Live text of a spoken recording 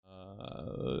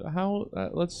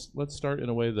let's start in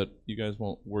a way that you guys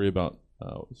won't worry about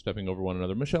stepping over one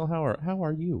another. Michelle, how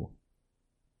are you?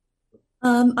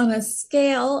 On a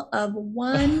scale of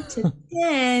 1 to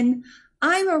 10,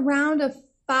 I'm around a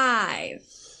 5.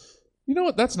 You know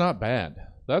what? That's not bad.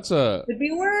 Could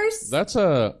be worse.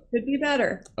 Could be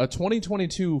better. A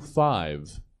 2022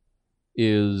 5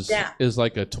 is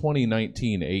like a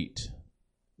 2019 8.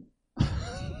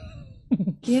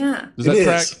 Yeah. Does that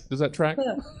track? Does that track?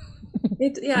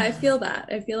 I feel that.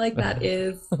 I feel like that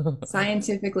is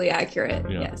scientifically accurate.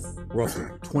 Yeah. Yes. Roughly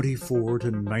 24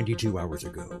 to 92 hours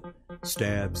ago,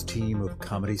 Stab's team of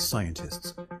comedy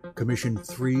scientists commissioned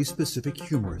 3 specific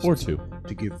humorists Or 2.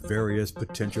 to give various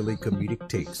potentially comedic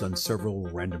takes on several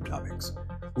random topics,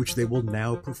 which they will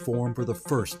now perform for the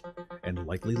first and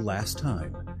likely last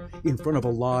time in front of a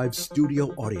live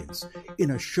studio audience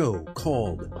in a show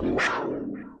called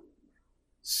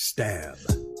Stab.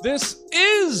 This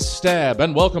is Stab,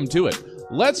 and welcome to it.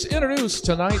 Let's introduce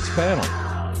tonight's panel.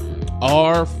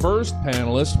 Our first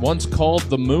panelist once called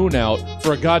the moon out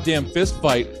for a goddamn fist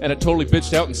fight, and it totally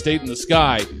bitched out and stayed in the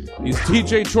sky. He's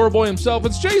DJ Choreboy himself.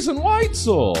 It's Jason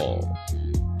Weitzel.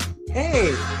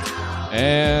 Hey.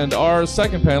 And our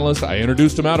second panelist, I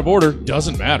introduced him out of order.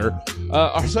 Doesn't matter.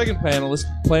 Our second panelist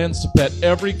plans to pet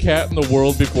every cat in the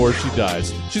world before she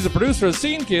dies. She's a producer of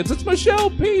Scene Kids. It's Michelle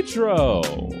Petro.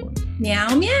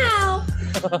 Meow, meow.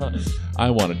 I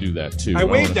want to do that too. I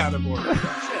waved out of order.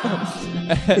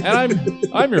 And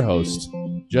I'm your host,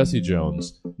 Jesse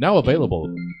Jones, now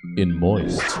available in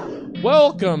Moist.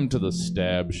 Welcome to the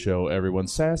Stab Show, everyone.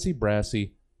 Sassy,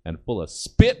 brassy, and full of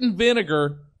spit and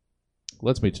vinegar.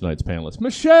 Let's meet tonight's panelist,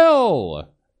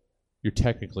 Michelle. You're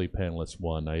technically panelist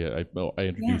 1. I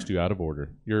introduced you out of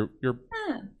order. You're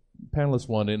panelist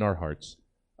 1 in our hearts.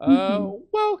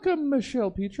 Welcome,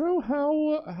 Michelle Petro.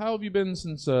 How have you been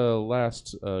since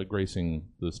last gracing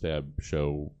the Stab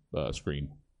Show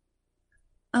screen?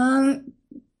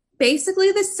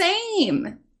 Basically the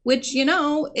same, which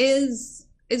is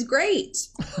great.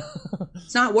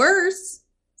 It's not worse,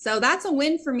 so that's a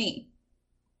win for me.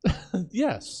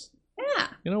 Yes. Yeah.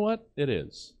 You know what? It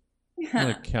is. I'm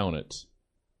gonna count it.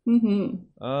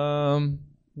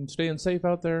 Staying safe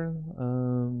out there.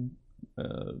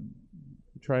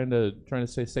 Trying to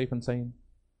stay safe and sane.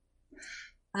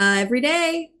 Every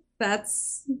day.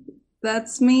 That's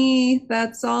me.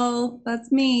 That's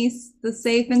me. The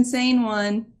safe and sane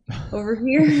one over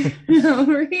here.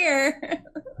 Over here.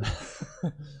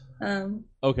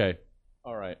 Okay.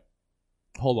 All right.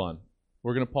 Hold on.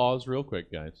 We're gonna pause real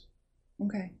quick, guys.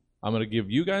 Okay. I'm going to give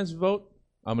you guys a vote.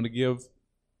 I'm going to give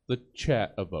the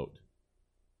chat a vote.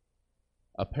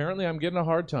 Apparently, I'm getting a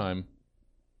hard time.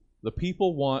 The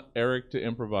people want Eric to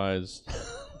improvise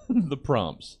the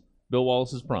prompts, Bill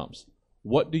Wallace's prompts.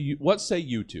 What say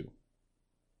you two?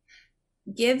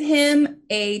 Give him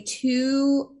a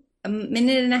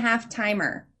 2.5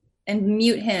 timer and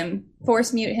mute him.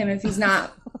 Force mute him if he's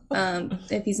not done in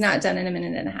 1.5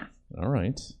 minutes. All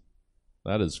right.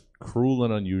 That is cruel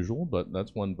and unusual, but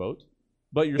that's one vote.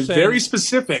 But you're saying very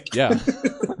specific. Yeah.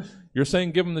 You're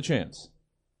saying give him the chance.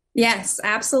 Yes,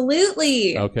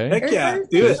 absolutely. Okay. Heck yeah,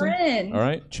 do it. All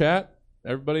right, chat.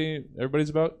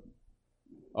 Everybody's about.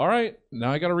 All right.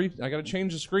 Now I gotta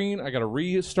change the screen. I gotta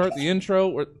restart the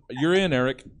intro. You're in,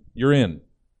 Eric. You're in.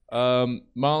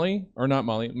 Molly or not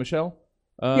Molly? Michelle.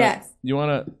 Yes. You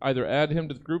want to either add him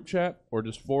to the group chat or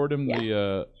just forward him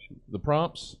the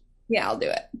prompts? Yeah, I'll do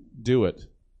it. Do it.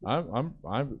 I'm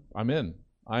in.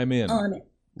 I'm in. On it.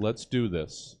 Let's do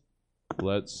this.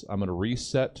 I'm going to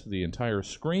reset the entire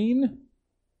screen.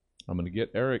 I'm going to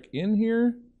get Eric in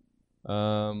here.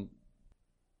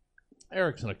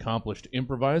 Eric's an accomplished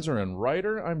improviser and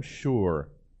writer. I'm sure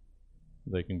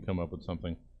they can come up with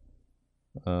something.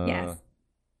 Yes.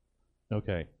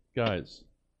 Okay, guys.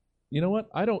 You know what?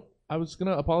 I was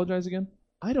going to apologize again.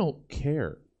 I don't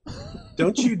care.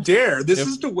 Don't you dare. This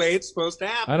is the way it's supposed to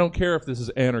happen. I don't care if this is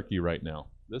anarchy right now.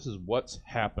 This is what's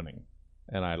happening.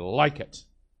 And I like it.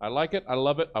 I like it. I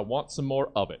love it. I want some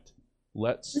more of it.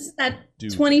 This is that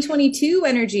 2022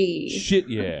 energy. Shit,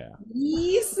 yeah.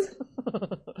 Yes.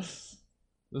 This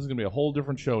is going to be a whole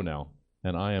different show now.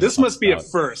 And I am. This must be a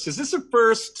first. Is this a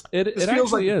first? It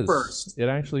feels like a first. It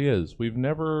actually is. We've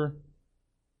never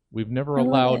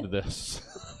allowed this.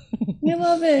 I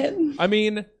love it. I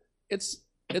mean, it's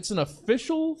an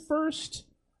official first,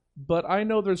 but I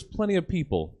know there's plenty of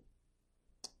people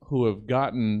who have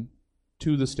gotten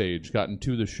to the stage, gotten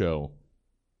to the show,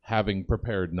 having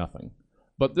prepared nothing.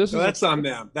 But this that's on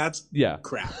them. That's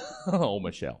crap. Oh,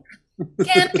 Michelle.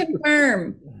 Can't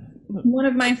confirm. One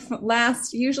of my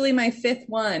usually my 5th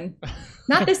one.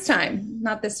 Not this time.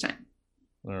 Not this time.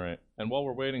 All right. And while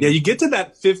we're waiting, Yeah, you get to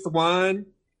that fifth one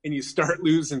and you start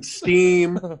losing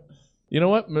steam. you know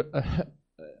what,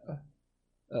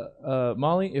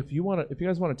 Molly, if you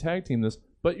guys want to tag team this,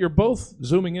 but you're both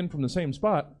zooming in from the same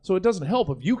spot, so it doesn't help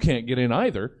if you can't get in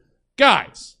either.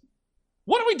 Guys,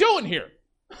 what are we doing here?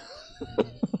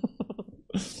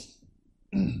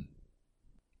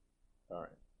 All right.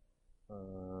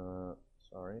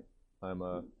 Sorry, I'm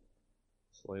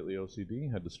slightly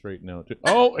OCD. Had to straighten out.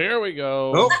 Oh, here we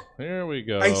go. Oh. Here we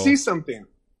go. I see something.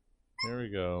 Here we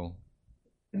go.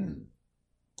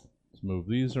 Let's move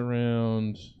these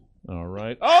around. All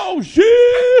right. Oh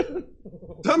shit!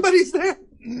 Somebody's there.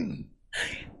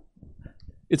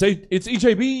 It's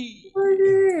EJB.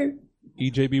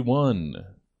 EJB1.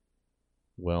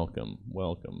 Welcome.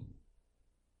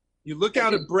 You look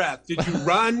out of breath. Did you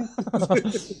run? I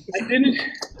didn't.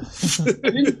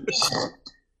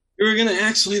 You were gonna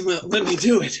actually let me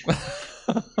do it.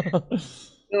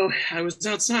 So I was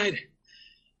outside,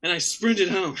 and I sprinted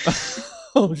home.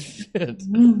 Oh shit!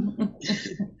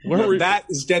 Where were you? That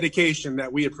is dedication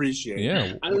that we appreciate.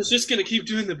 Yeah. I was just gonna keep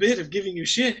doing the bit of giving you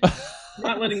shit,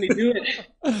 not letting me do it,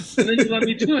 and then you let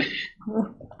me do it.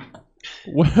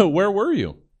 Where were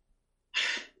you?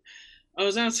 I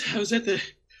was at the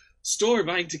store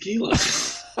buying tequila.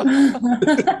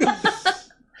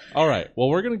 All right. Well,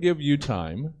 we're gonna give you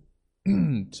time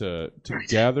to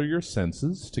gather your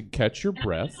senses, to catch your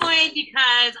breath.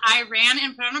 Because I ran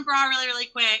and put on a bra really, really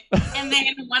quick, and then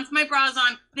once my bra's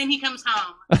on, then he comes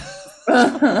home.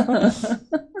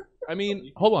 I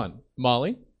mean, hold on,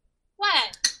 Molly.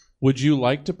 What? Would you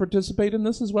like to participate in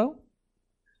this as well?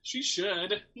 She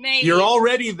should. Maybe. You're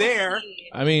already there.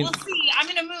 I mean, we'll see. I'm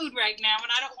in a mood right now,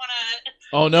 and I don't want to.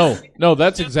 Oh no,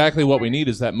 that's exactly what we need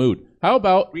is that mood. How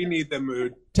about We need the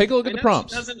mood. take a look at I the know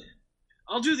prompts? she doesn't-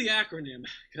 I'll do the acronym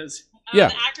because Yeah.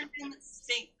 The acronym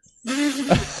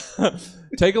stinks.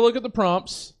 Take a look at the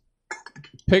prompts.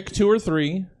 Pick 2 or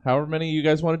 3, however many you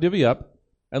guys want to divvy up,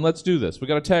 and let's do this. We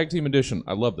got a tag team edition.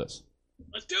 I love this.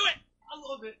 let's do it. I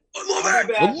love it.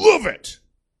 I love it.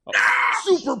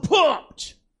 Super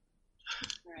pumped.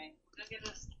 All right. Go get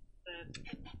us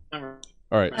All right.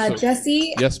 All right. So,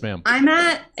 Jesse, yes, ma'am. I'm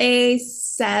at a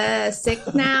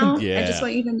 6 now. Yeah. I just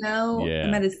want you to know Yeah.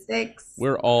 I'm at a 6.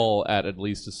 We're all at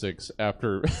least a 6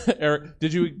 after Eric.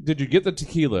 Did you get the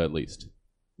tequila at least?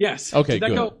 Yes. Okay, Did that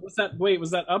good. go? Was that? Wait,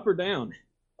 was that up or down?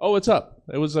 Oh, it's up.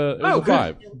 It was a Oh,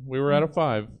 good. 5. We were at a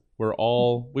 5.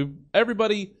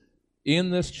 Everybody in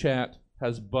this chat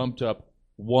has bumped up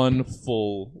 1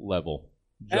 full level.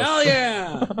 Hell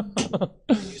yeah!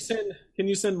 Can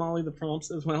you send Molly the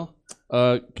prompts as well?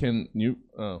 Can you?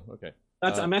 Oh, okay.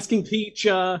 I'm asking Peach.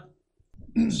 All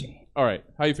right.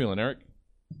 How you feeling, Eric?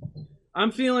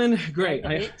 I'm feeling great.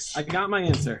 I got my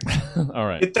answer. All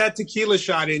right. Get that tequila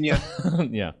shot in you.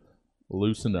 Yeah.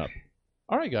 Loosen up.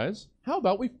 All right, guys. How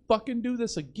about we fucking do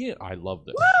this again? I love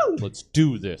this. Woo! Let's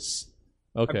do this.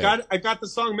 Okay. I've got the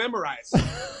song memorized.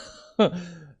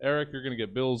 Eric, you're gonna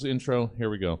get Bill's intro. Here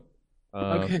we go.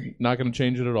 Okay. Not gonna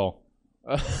change it at all.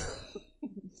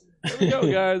 Here we go,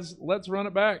 guys. Let's run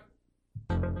it back.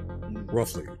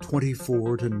 Roughly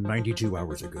 24 to 92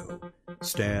 hours ago,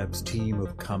 Stab's team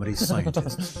of comedy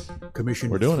scientists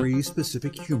commissioned We're doing 3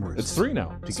 specific humorists It's 3 now.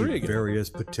 to It's 3 give again. various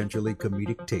potentially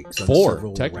comedic takes on 4,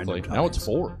 several technically. random Now it's topics,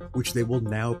 4. which they will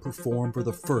now perform for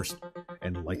the first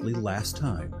and likely last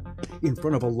time in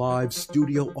front of a live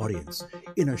studio audience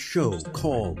in a show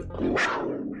called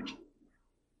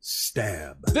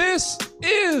Stab. This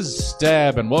is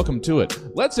Stab, and welcome to it.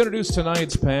 Let's introduce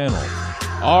tonight's panel.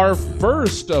 Our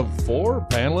first of 4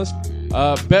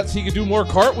 panelists bets he could do more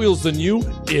cartwheels than you,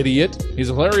 idiot. He's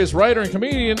a hilarious writer and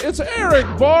comedian. It's Eric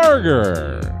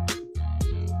Barger.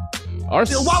 Our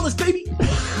Bill Wallace, baby.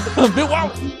 Bill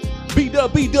Wallace.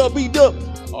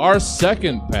 B-dub. Our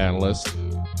second panelist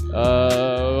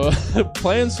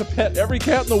plans to pet every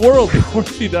cat in the world before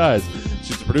she dies.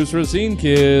 She's the producer of Scene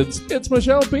Kids. It's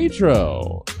Michelle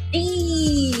Petro.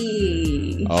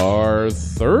 Eee. Our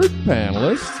third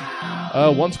panelist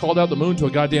once called out the moon to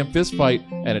a goddamn fist fight,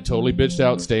 and it totally bitched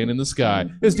out staying in the sky.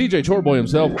 It's DJ Chorboy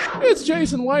himself. It's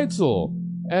Jason Weitzel.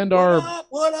 And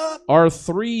What up? our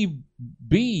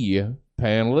 3B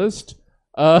panelist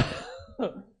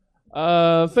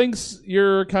thinks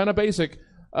you're kind of basic.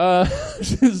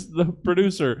 She's the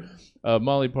producer of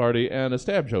Molly Party and a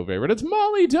Stab Show favorite. It's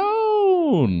Molly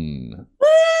Tone. Woo!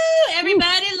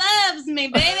 Everybody loves me,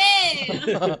 baby.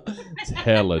 It's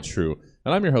hella true.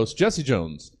 And I'm your host, Jesse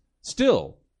Jones,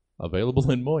 still available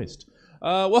in moist.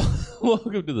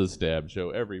 Welcome to the Stab Show,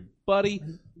 everybody.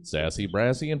 Sassy,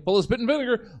 brassy, and full of spit and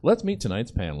vinegar. Let's meet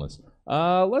tonight's panelists.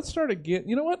 Let's start again.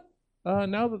 You know what?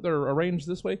 now that they're arranged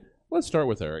this way, let's start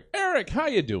with Eric. Eric, how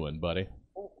you doing, buddy?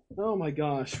 Oh my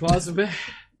gosh!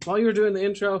 While you were doing the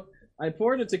intro, I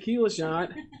poured a tequila shot.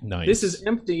 Nice. This is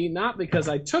empty, not because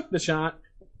I took the shot,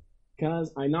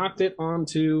 because I knocked it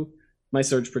onto my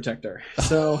surge protector.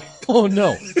 So. Oh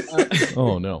no!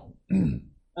 Oh no!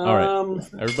 All right, Um.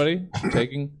 everybody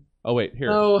taking. Oh wait,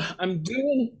 here. So I'm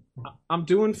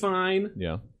doing fine.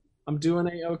 Yeah. I'm doing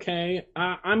okay.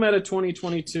 I'm at a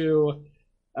 2022.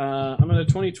 I'm at a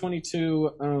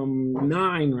 2022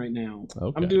 9 right now.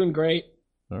 Okay. I'm doing great.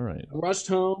 All right. I rushed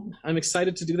home. I'm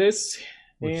excited to do this,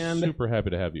 We're and super happy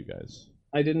to have you guys.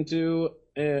 I didn't do.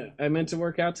 I meant to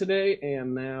work out today,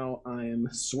 and now I'm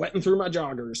sweating through my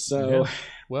joggers. So, Yeah.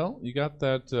 Well, you got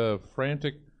that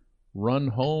frantic run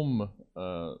home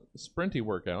sprinty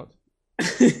workite.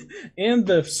 and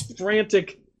the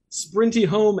frantic sprinty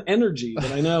home energy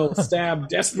that I know Stab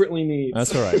desperately needs.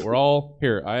 That's all right. We're all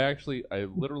here. I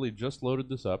literally just loaded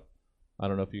this up. I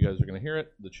don't know if you guys are going to hear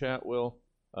it. The chat will.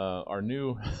 Our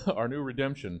new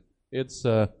redemption. It's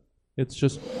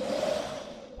just.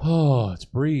 Oh, it's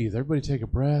breathe. Everybody take a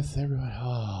breath. Everybody.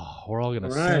 Oh, we're all going to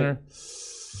All right. center.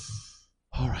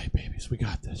 All right, babies. We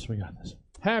got this. We got this.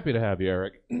 Happy to have you,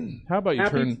 Eric. How about you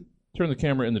turn the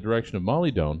camera in the direction of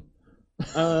Molly Doan?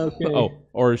 Okay. Oh,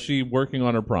 or is she working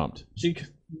on her prompt? She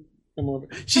come over.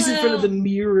 She's in front of the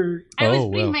mirror. I was Oh,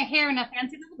 putting well. my hair in a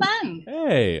fancy little bun.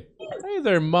 Hey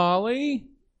there, Molly.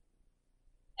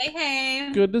 Hey,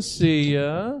 hey. Good to see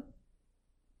ya.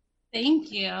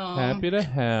 Thank you. Happy to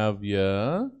have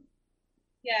ya.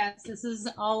 Yes, this is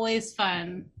always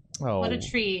fun. Oh, What a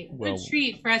treat. well- What a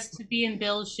treat for us to be in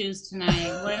Bill's shoes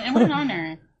tonight. What an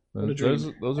honor. What a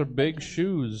dream. those are big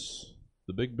shoes.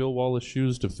 The big Bill Wallace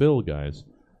shoes to fill, guys.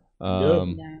 Yeah.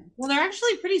 Well, they're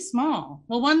actually pretty small.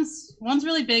 Well, one's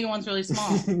really big and one's really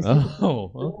small.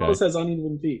 Oh, okay. Wallace has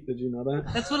uneven feet. Did you know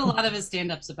that? That's what a lot of his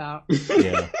stand-up's about.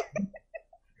 Yeah.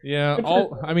 Yeah.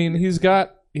 I mean, he's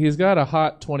got a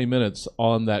hot 20 minutes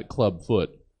on that club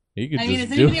foot. He could I mean, just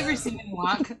has do. anybody ever seen him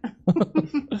walk?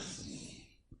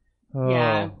 Oh,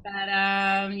 Yeah,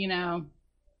 but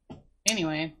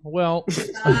anyway, Well,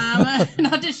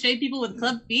 not to shade people with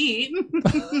club feet.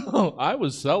 I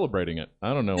was celebrating it.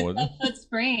 I don't know what. Clubfoot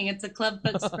spring. It's a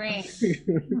clubfoot spring.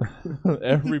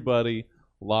 Everybody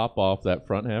lop off that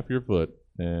front half of your foot,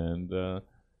 and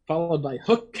Followed by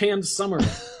hook hand summer.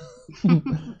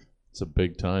 it's a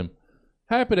big time.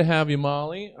 Happy to have you,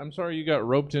 Molly. I'm sorry you got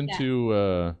roped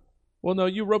into. Well, no,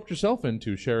 you roped yourself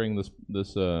into sharing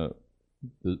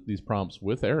these prompts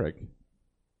with Eric.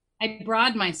 I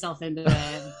broad myself into it.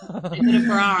 I put a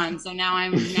bra on, so now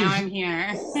I'm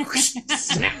here.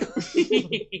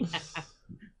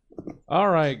 All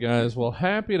right, guys. Well,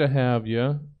 happy to have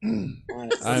you.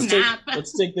 Snap.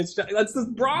 Let's take this. That's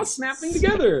the bra snapping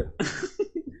together.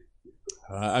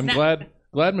 I'm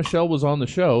glad Michelle was on the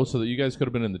show so that you guys could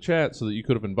have been in the chat, so that you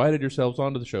could have invited yourselves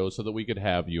onto the show, so that we could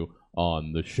have you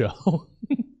on the show.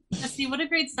 Let's see, what a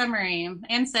great summary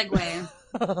and segue.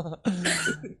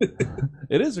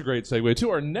 It is a great segue to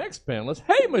our next panelist.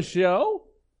 Hey, Michelle.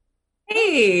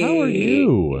 Hey. How are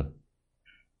you?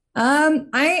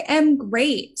 I am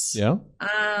great. Yeah.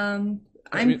 I'm.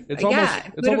 it's yeah.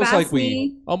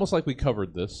 almost like we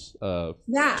covered this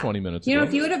Yeah. 20 minutes You know, ago.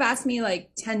 if you would have asked me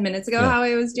like 10 minutes ago Yeah. how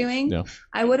I was doing, Yeah.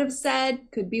 I would have said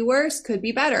could be worse, could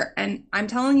be better. And I'm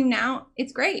telling you now,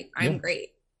 it's great. I'm Yeah. great.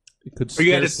 It could Are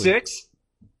you at a scarcely- 6?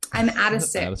 I'm at a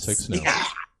 6. Out of 6 now.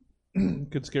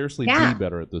 Could scarcely Yeah. be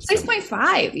better at this point.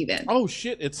 6.5 even. Oh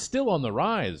shit! It's still on the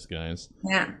rise, guys.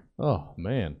 Yeah. Oh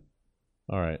man.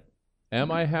 All right. Am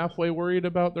I halfway worried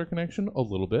about their connection? A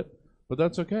little bit, but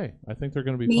that's okay. I think they're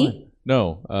going to be Me? fine.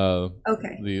 No,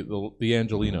 Okay. the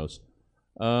Angelinos.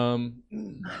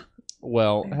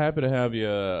 Well, happy to have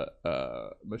you,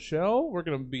 Michelle. We're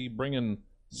going to be bringing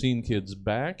Scene Kids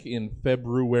back in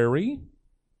February.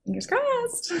 Fingers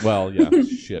crossed. Well, yeah,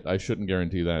 shit. I shouldn't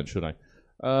guarantee that, should I?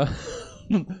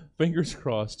 Fingers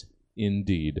crossed,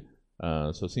 indeed.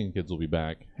 So Scene Kids will be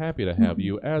back. Happy to have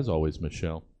you, as always,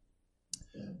 Michelle.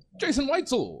 Jason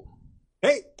Weitzel.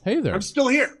 Hey, Hey there. I'm still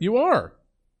here. You are.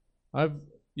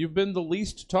 You've been the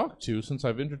least talked to since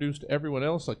I've introduced everyone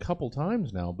else a couple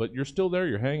times now, but you're still there.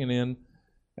 You're hanging in,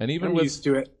 and even I'm with used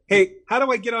to it. Hey, how do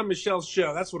I get on Michelle's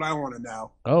show? That's what I want to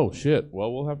know. oh shit.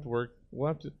 Well, we'll have to work.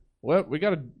 Well, we got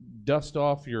to dust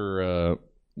off your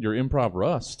improv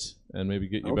rust and maybe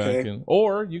get you back Okay. in.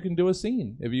 Or you can do a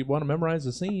scene if you want to memorize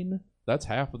a scene. That's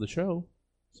half of the show,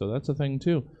 so that's a thing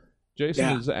too. Jason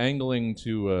Yeah. is angling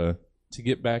to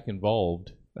get back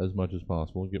involved as much as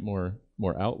possible, get more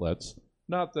outlets.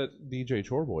 Not that DJ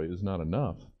Choreboy is not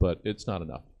enough, but it's not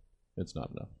enough. It's not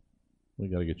enough. We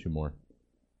got to get you more.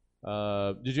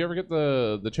 Did you ever get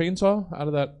the chainsaw out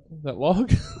of that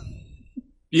log?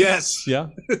 Yes. Yeah.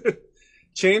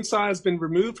 Chainsaw has been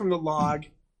removed from the log.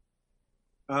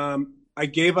 I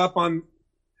gave up on,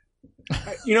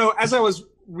 as I was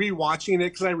rewatching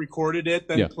it because I recorded it,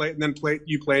 then you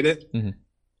played it. Mm-hmm.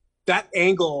 That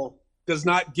angle does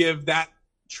not give that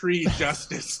tree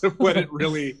justice of what it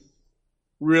really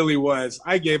was.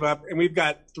 I gave up, and we've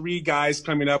got 3 guys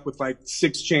coming up with like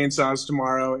 6 chainsaws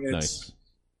tomorrow. Nice.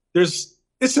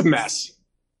 It's a mess.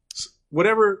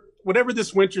 Whatever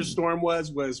this winter storm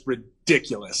was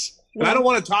ridiculous. And I don't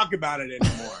want to talk about it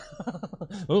anymore.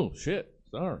 Oh shit!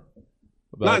 Sorry.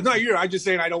 Not you. I'm just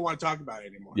saying I don't want to talk about it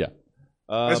anymore. Yeah.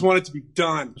 I just want it to be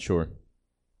done. Sure.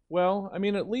 Well, I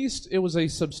mean, at least it was a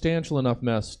substantial enough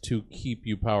mess to keep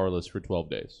you powerless for 12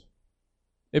 days.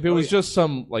 If it was just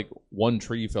some, like, one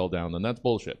tree fell down, then that's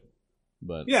bullshit.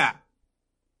 But yeah.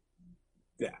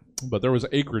 But there was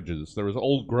acreages. There was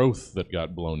old growth that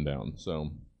got blown down.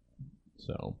 So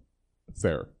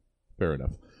fair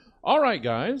enough. All right,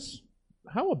 guys.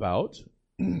 How about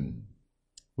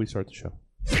we start the show?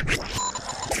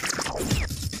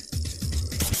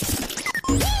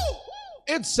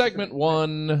 It's segment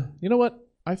 1. You know what?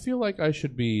 I feel like I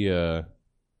should be.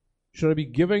 Should I be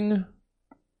giving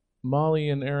Molly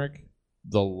and Eric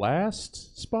the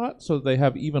last spot so they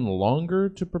have even longer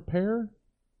to prepare?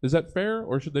 Is that fair,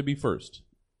 or should they be first?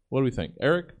 What do we think,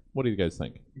 Eric? What do you guys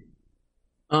think?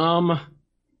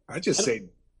 I just say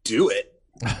do it.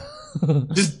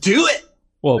 Just do it.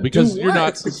 Well, because you're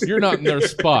not in their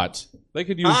spot. They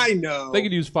could use. I know. They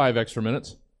could use 5 extra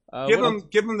minutes. Give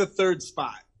them the 3rd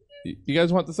spot. You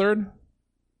guys want the 3rd? Do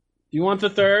you want the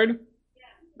 3rd?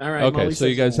 All right. Okay, Molly so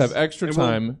you guys yes. have extra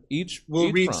time.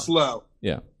 We'll read prompt. slow.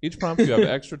 Yeah, each prompt you have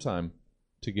extra time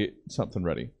to get something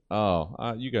ready.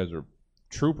 Oh, you guys are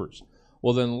troopers.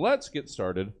 Well, then let's get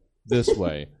started this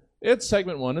way. It's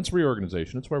segment 1. It's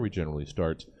reorganization. It's where we generally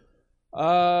start.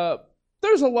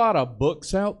 There's a lot of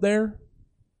books out there.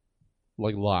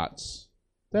 Like lots.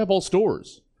 They have whole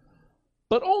stores.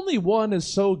 But only one is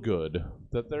so good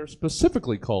that they're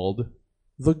specifically called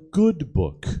the Good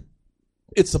Book.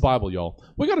 It's the Bible, y'all.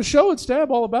 We got a show at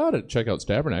Stab all about it. Check out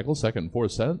Stabernacle, 2nd and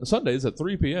 4th Sundays at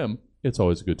 3 p.m. It's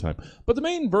always a good time. But the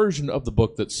main version of the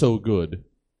book that's so good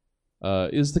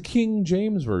is the King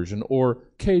James Version, or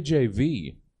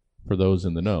KJV, for those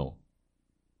in the know.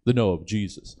 The know of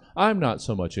Jesus. I'm not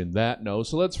so much in that know,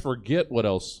 so let's forget what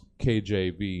else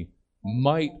KJV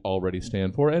might already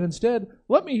stand for, and instead,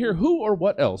 let me hear who or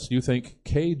what else you think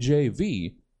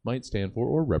KJV might stand for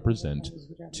or represent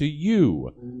to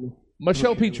you.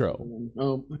 Michelle Petro.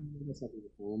 Oh.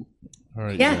 All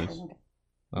right, Yeah. guys.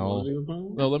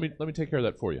 No, let me take care of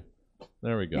that for you.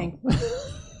 There we go.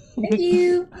 Thank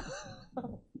you.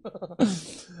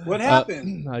 What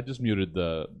happened? I just muted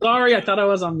the... Sorry, I thought I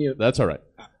was on mute. That's all right.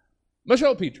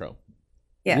 Michelle Petro.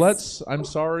 Yes. I'm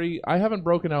sorry. I haven't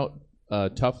broken out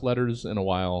tough letters in a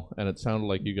while, and it sounded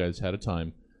like you guys had a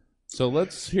time. So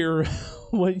let's hear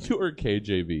what your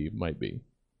KJV might be.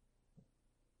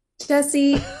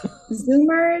 Jesse,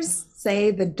 Zoomers say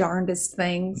the darndest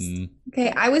things. Okay,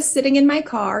 I was sitting in my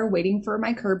car waiting for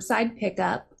my curbside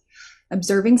pickup,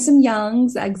 observing some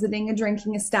youngs exiting a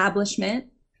drinking establishment,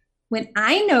 when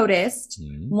I noticed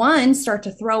one start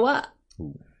to throw up.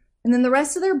 Ooh. And then the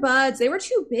rest of their buds, they were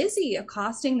too busy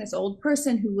accosting this old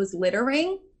person who was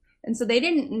littering. And so they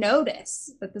didn't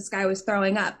notice that this guy was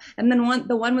throwing up. And then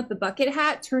the one with the bucket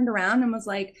hat turned around and was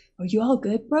like, "Are you all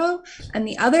good, bro?" And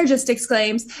the other just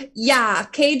exclaims, "Yeah,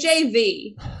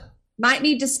 KJV. Might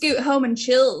need to scoot home and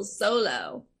chills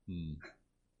solo."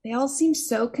 They all seemed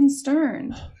so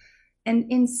concerned and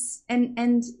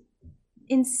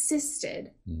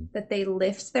insisted that they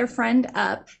lift their friend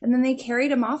up. And then they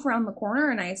carried him off around the corner,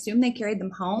 and I assume they carried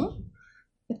them home.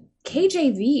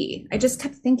 KJV. I just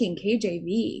kept thinking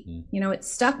KJV. It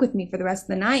stuck with me for the rest of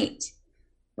the night.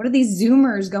 What are these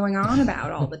Zoomers going on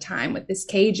about all the time with this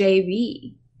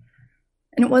KJV?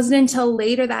 And it wasn't until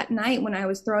later that night when I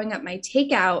was throwing up my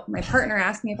takeout, my partner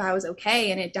asked me if I was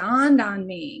okay, and it dawned on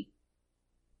me.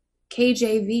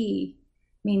 KJV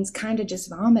means kind of just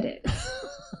vomited.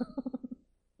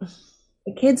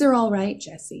 The kids are all right,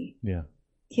 Jesse. Yeah.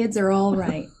 Kids are all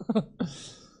right.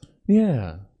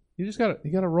 Yeah. You just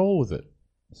gotta roll with it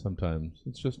sometimes.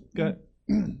 It's just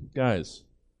guys.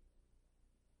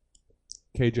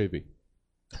 KJV.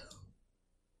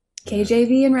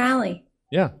 KJV and rally.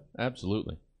 Yeah,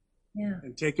 absolutely. Yeah.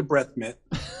 And take a breath, Mitt.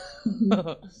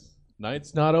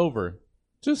 Night's not over.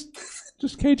 Just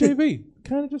KJV.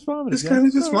 Kind of just vomited. Just kind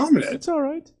of just vomited. It's all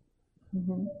right.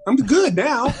 I'm good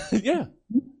now. Yeah.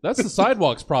 That's the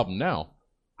sidewalk's problem now.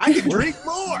 I can drink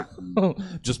more.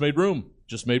 Just made room.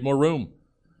 Just made more room.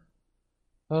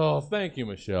 Oh, thank you,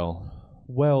 Michelle.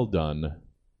 Well done.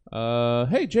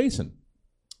 Hey, Jason.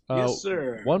 Yes,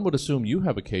 sir. One would assume you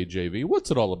have a KJV.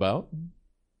 What's it all about?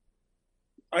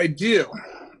 I do.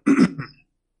 I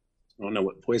don't know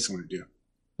what voice I'm going to do.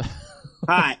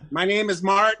 Hi, my name is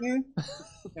Martin,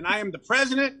 and I am the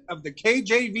president of the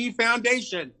KJV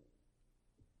Foundation.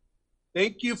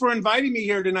 Thank you for inviting me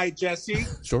here tonight, Jesse.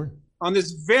 Sure. On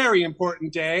this very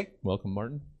important day. Welcome,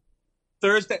 Martin.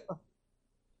 Thursday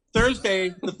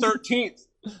the 13th.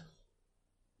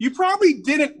 You probably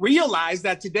didn't realize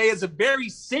that today is a very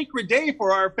sacred day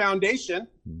for our foundation.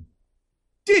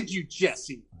 Did you,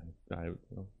 Jesse?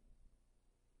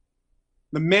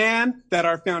 The man that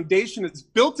our foundation is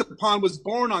built upon was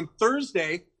born on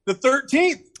Thursday, the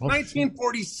 13th,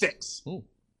 1946. Oh.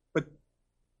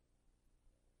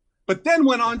 But then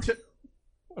went on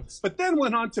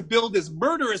to build his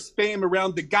murderous fame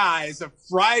around the guise of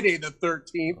Friday the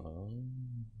 13th.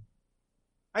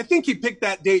 I think he picked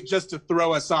that date just to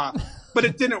throw us off, but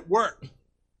it didn't work.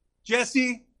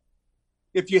 Jesse,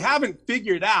 if you haven't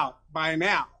figured out by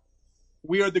now,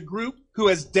 we are the group who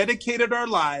has dedicated our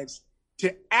lives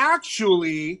to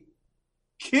actually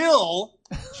kill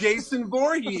Jason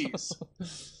Voorhees.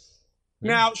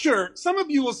 Now, sure, some of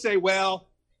you will say, well,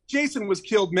 Jason was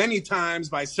killed many times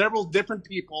by several different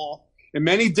people in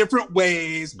many different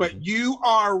ways, but you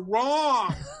are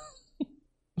wrong.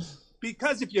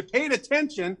 Because if you paid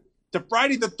attention to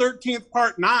Friday the 13th,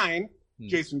 Part 9,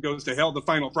 Jason Goes to Hell, the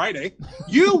Final Friday,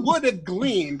 you would have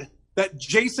gleaned that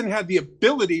Jason had the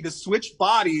ability to switch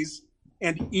bodies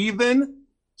and even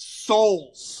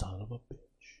souls. Son of a bitch.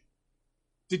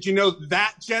 Did you know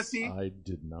that, Jesse? I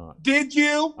did not. Did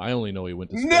you? I only know he went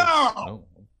to space. No!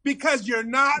 Because you're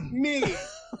not me.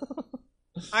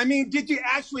 I mean, did you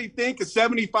actually think a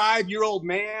 75-year-old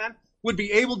man would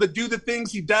be able to do the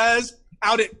things he does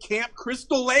out at Camp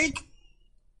Crystal Lake?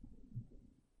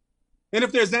 And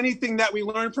if there's anything that we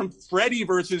learned from Freddy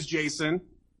versus Jason,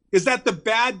 is that the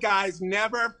bad guys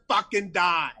never fucking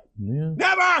die. Yeah.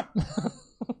 Never!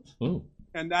 Ooh.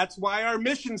 And that's why our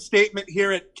mission statement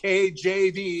here at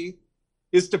KJV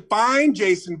is to find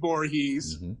Jason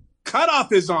Voorhees, cut off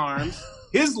his arms,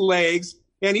 his legs,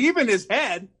 and even his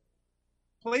head,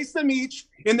 place them each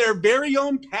in their very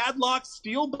own padlocked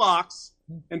steel box,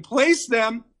 and place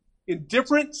them in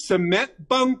different cement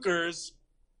bunkers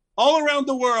all around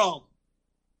the world.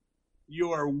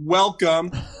 You are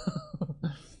welcome.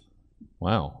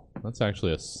 Wow, that's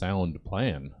actually a sound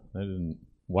plan.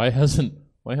 Why hasn't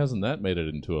that made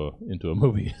it into a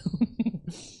movie?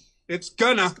 It's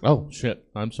gonna. Oh shit!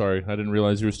 I'm sorry. I didn't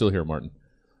realize you were still here, Martin.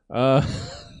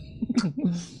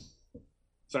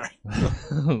 Sorry.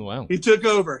 Wow. He took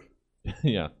over.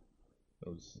 Yeah,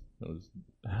 that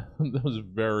was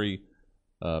very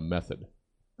method.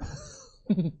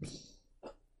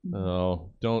 Oh,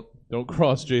 don't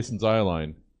cross Jason's eye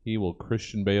line. He will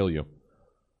Christian Bale you.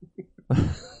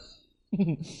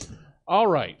 All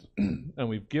right, and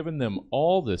we've given them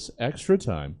all this extra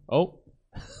time. Oh,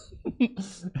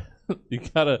 you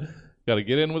gotta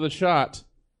get in with a shot.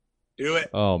 Do it.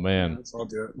 Oh man, I'll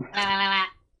do it.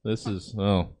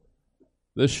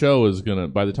 This show is gonna.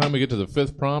 By the time we get to the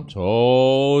 5th prompt,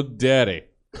 oh daddy.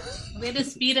 Way to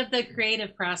speed up the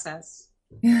creative process.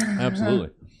 Absolutely.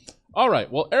 All right.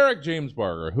 Well, Eric James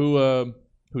Barger, who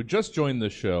just joined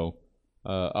this show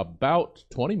about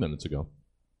 20 minutes ago.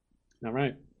 All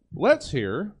right. Let's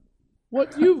hear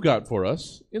what you've got for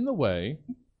us in the way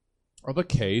of a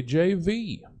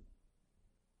KJV.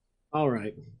 All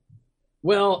right.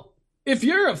 Well, if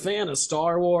you're a fan of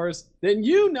Star Wars, then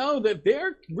you know that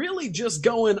they're really just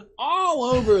going all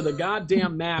over the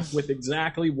goddamn map with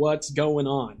exactly what's going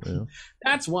on. Yeah.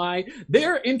 That's why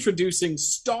they're introducing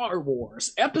Star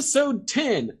Wars Episode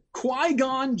 10,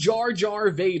 Qui-Gon Jar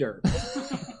Jar Vader.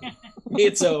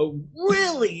 It's a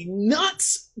really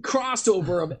nuts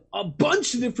crossover of a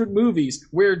bunch of different movies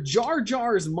where Jar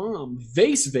Jar's mom,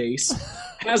 Vace,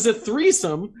 has a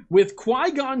threesome with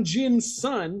Qui-Gon Jinn's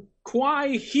son,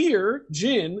 Qui-Here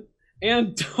Jinn,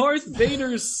 and Darth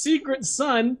Vader's secret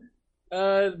son,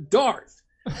 Darth.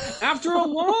 After a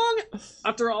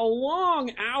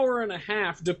long hour and a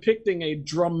half depicting a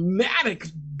dramatic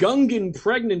Gungan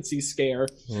pregnancy scare,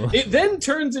 it then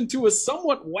turns into a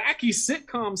somewhat wacky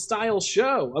sitcom-style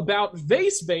show about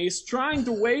Vace trying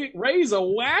to raise a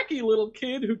wacky little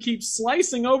kid who keeps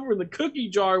slicing over the cookie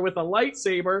jar with a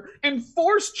lightsaber and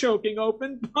force-choking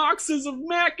open boxes of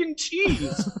mac and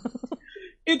cheese.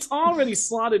 It's already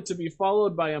slotted to be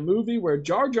followed by a movie where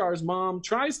Jar Jar's mom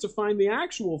tries to find the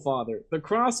actual father, the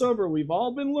crossover we've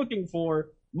all been looking for,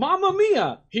 Mamma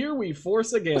mia! Here we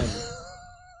force again.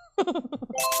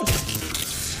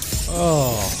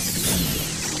 Oh.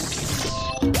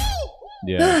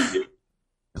 Yeah.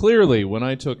 Clearly, when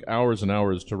I took hours and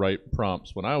hours to write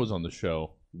prompts when I was on the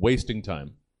show, wasting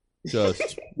time.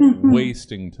 Just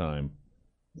wasting time.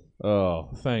 Oh,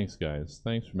 thanks, guys.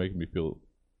 Thanks for making me feel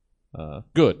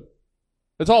good.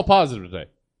 It's all positive today.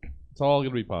 It's all going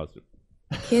to be positive.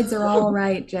 Kids are all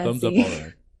right, Jesse. Thumbs up all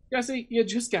right. Jesse, you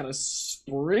just gotta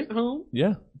sprint home,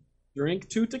 Yeah. drink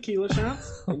 2 tequila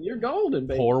shots, and you're golden,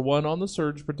 baby. Pour one on the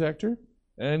surge protector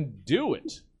and do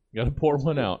it. You got to pour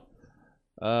one out.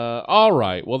 All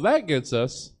right. Well, that gets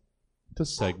us to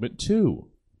segment 2.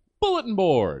 Bulletin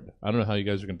board. I don't know how you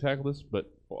guys are going to tackle this,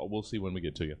 but we'll see when we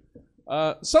get to you.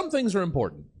 Some things are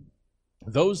important.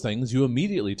 Those things you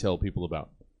immediately tell people about.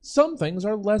 Some things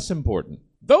are less important.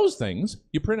 Those things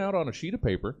you print out on a sheet of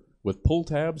paper with pull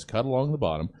tabs cut along the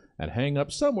bottom and hang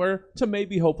up somewhere to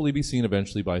maybe hopefully be seen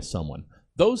eventually by someone.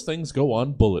 Those things go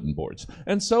on bulletin boards.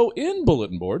 And so in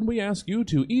bulletin board, we ask you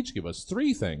to each give us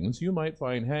 3 things you might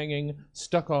find hanging,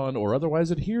 stuck on, or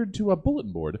otherwise adhered to a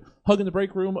bulletin board hung in the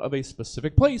break room of a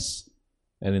specific place.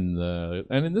 And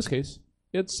in this case,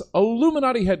 it's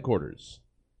Illuminati headquarters.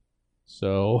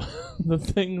 So the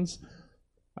things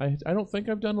I don't think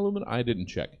I've done Illuminati. I didn't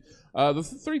check. The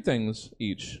 3 things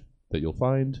each that you'll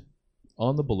find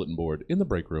on the bulletin board in the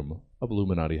break room of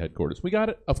Illuminati headquarters. We got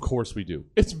it? Of course we do.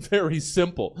 It's very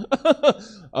simple.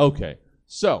 Okay,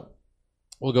 so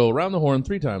we'll go around the horn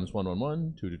 3 times. 1, 1,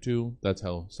 1, 2, 2, 2. That's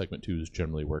how segment 2s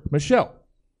generally work. Michelle,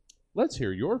 let's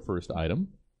hear your first item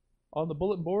on the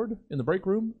bulletin board in the break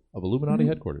room of Illuminati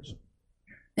headquarters.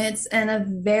 It's a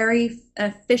very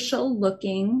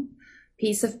official-looking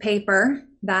piece of paper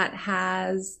that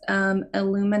has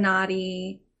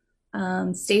Illuminati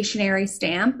stationery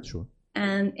stamp. Sure.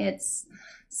 And it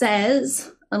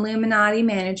says, Illuminati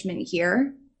management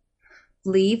here.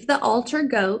 Leave the altar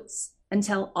goats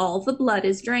until all the blood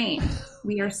is drained.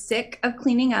 We are sick of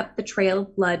cleaning up the trail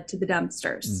of blood to the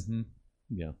dumpsters. Mm-hmm.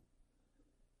 Yeah.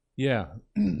 Yeah.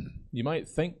 You might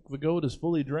think the goat is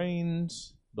fully drained,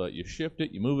 but you shift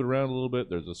it, you move it around a little bit,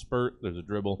 there's a spurt, there's a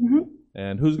dribble.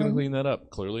 And who's going to clean that up?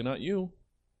 Clearly not you.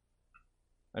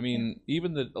 I mean,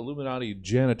 even the Illuminati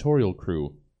janitorial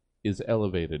crew is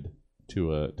elevated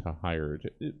to higher.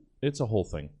 It's a whole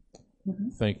thing.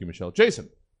 Thank you, Michelle. Jason,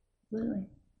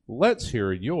 let's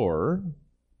hear your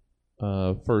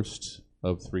first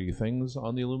of 3 things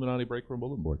on the Illuminati break room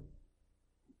bulletin board.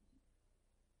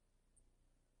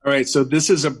 All right, so this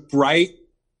is a bright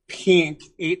pink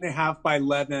 8.5 by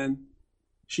 11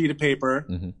 sheet of paper.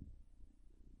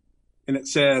 And it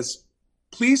says,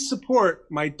 please support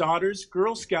my daughter's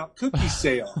Girl Scout cookie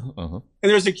sale.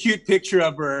 And there's a cute picture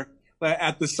of her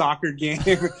at the soccer game.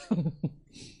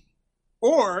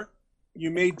 Or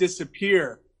you may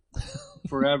disappear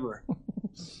forever.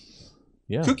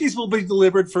 Yeah. Cookies will be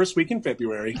delivered first week in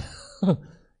February.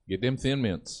 Get them Thin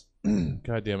Mints.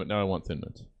 God damn it, now I want Thin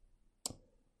Mints.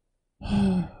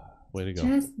 Way to go.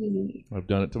 Jesse. I've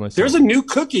done it to myself. There's a new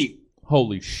cookie.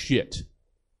 Holy shit.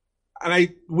 And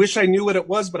I wish I knew what it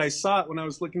was, but I saw it when I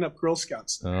was looking up Girl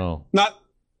Scouts. Oh.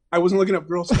 I wasn't looking up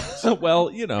Girl Scouts.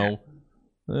 Well, you know.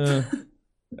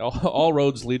 All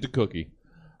roads lead to cookie.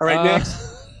 All right, next.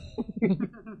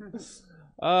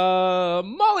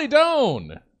 Molly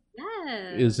Doan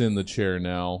Yes. is in the chair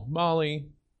now. Molly,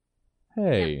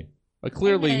 hey. I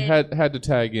clearly Hey. had to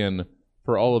tag in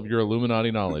for all of your Illuminati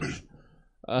knowledge.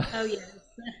 Oh,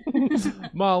 yes.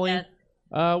 Molly, Yes.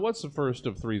 what's the first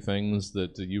of 3 things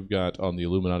that you've got on the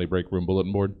Illuminati break room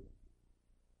bulletin board?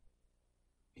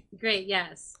 Great,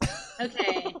 yes.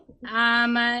 Okay.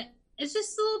 It's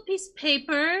just a little piece of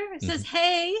paper. It says,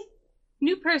 hey,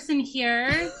 new person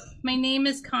here. My name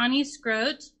is Connie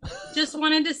Scroat. Just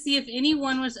wanted to see if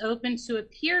anyone was open to a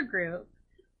peer group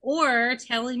or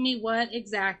telling me what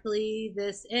exactly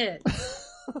this is.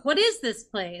 What is this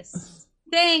place?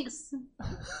 Thanks.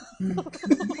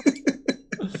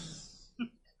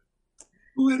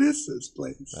 What is this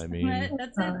place? I mean, What?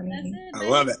 That's it. I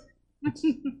love it.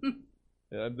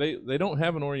 they don't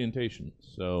have an orientation,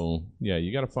 so yeah,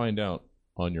 you got to find out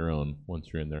on your own once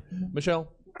you're in there.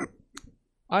 Michelle,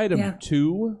 item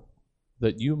 2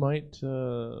 that you might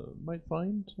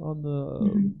find on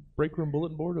the break room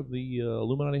bulletin board of the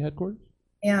Illuminati headquarters.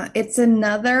 Yeah, it's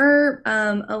another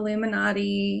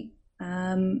Illuminati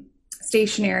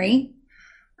stationery,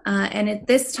 and at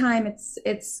this time it's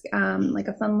like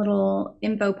a fun little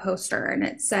info poster, and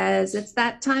it says, "It's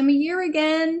that time of year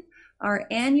again. Our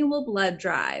annual blood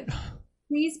drive.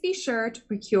 Please be sure to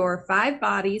procure 5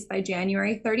 bodies by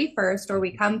January 31st, or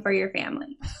we come for your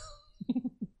family."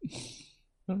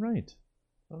 All right.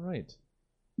 All right.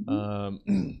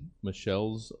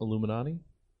 Michelle's Illuminati,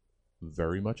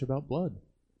 very much about blood.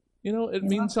 You know, it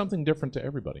means something different to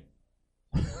everybody.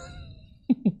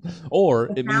 Or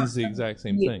it means the exact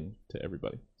same thing to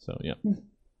everybody. So, yeah.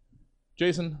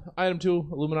 Jason, item 2,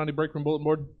 Illuminati Breakroom Bulletin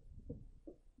Board.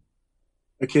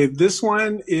 Okay, this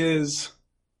one's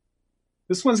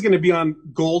going to be on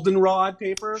goldenrod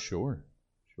paper. Sure.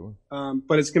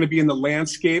 But it's going to be in the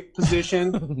landscape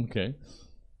position. Okay.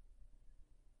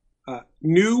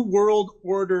 New World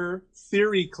Order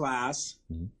Theory class,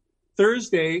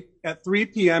 Thursday at 3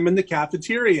 p.m. in the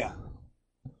cafeteria,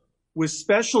 with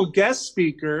special guest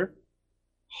speaker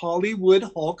Hollywood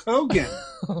Hulk Hogan.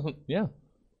 Yeah.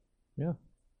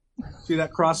 See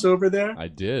that crossover there? I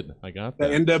did. I got The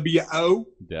that. NWO.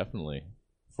 Definitely.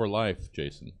 For life,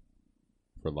 Jason.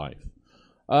 For life.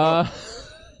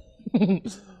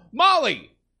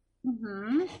 Molly!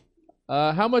 Mm-hmm.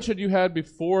 How much had you had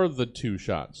before the 2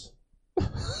 shots?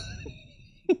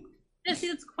 Jesse,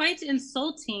 it's quite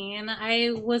insulting.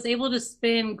 I was able to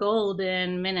spin gold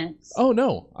in minutes. Oh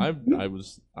no, I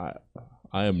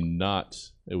am not.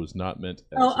 It was not meant.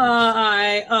 As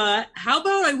how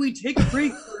about we take a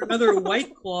break for another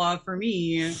White Claw for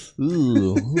me?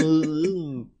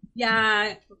 Ooh.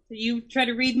 Yeah, you try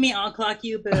to read me, I'll clock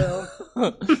you, boo.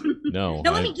 No.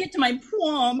 Now let me get to my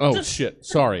prompt. Oh shit!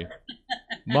 Sorry,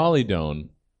 Molly Doan.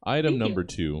 Item number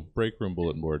 2, Breakroom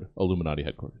Bulletin Board, Illuminati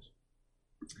Headquarters.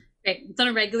 Okay, it's on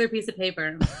a regular piece of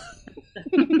paper.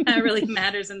 That really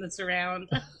matters in this round.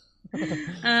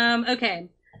 Okay.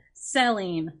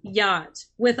 Selling yacht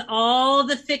with all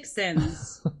the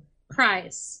fixins.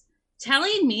 Price.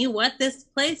 Telling me what this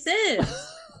place is.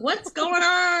 What's going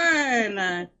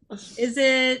on? Is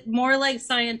it more like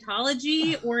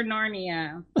Scientology or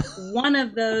Narnia? One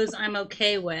of those I'm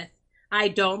okay with. I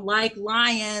don't like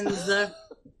lions.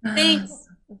 Thanks.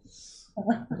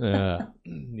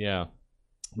 Yeah.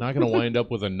 Not going to wind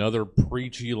up with another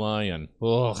preachy lion.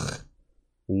 Ugh.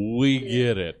 We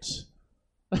get it.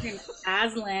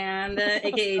 Aslan,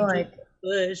 aka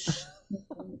Bush.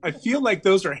 I feel like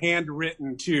those are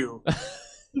handwritten too.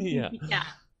 Yeah.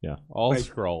 Yeah. All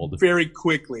scrawled. Very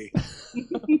quickly.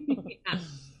 Yeah.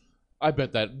 I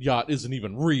bet that yacht isn't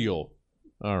even real.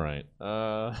 All right.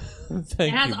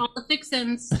 Thank It has you. all the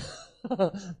fixins.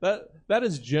 that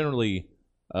is generally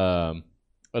a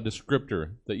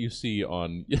descriptor that you see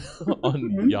on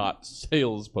yacht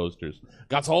sales posters.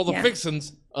 Got all the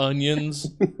fixins: onions,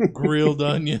 grilled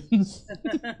onions,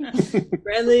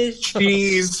 Relish,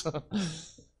 cheese,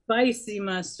 spicy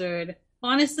mustard.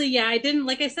 Honestly, yeah, I didn't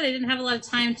have a lot of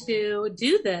time to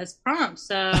do this prompt,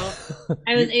 so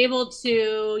I was able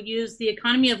to use the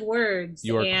economy of words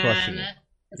You are crushing it.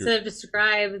 Instead of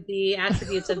describe the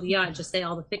attributes of the yacht, just say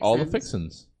all the fixins. All the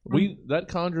fixins. That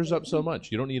conjures up so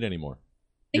much. You don't need any more.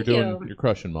 Thank You're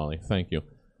crushing, Molly. Thank you.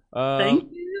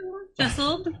 Thank you,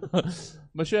 Jessel.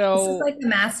 Michelle. This is like the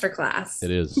master class.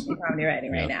 It is. in comedy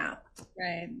writing right now.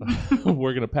 Right.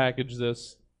 We're going to package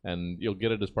this, and you'll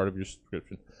get it as part of your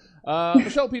subscription.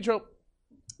 Michelle Petro,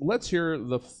 let's hear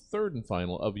the third and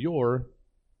final of your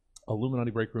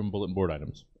Illuminati Breakroom Bulletin Board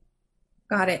items.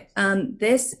 Got it.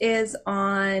 This is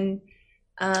on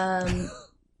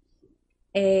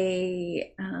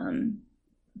a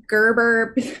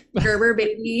Gerber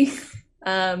baby.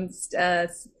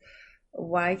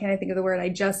 Why can't I think of the word? I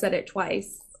just said it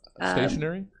twice.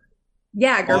 Stationary?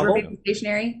 Yeah, Gerber Bottle? baby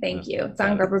stationery. Thank you. It's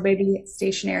on Gerber baby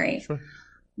stationery. Sure.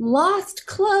 Lost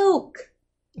cloak.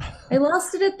 I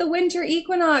lost it at the winter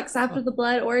equinox after the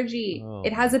blood orgy. Oh.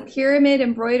 It has a pyramid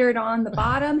embroidered on the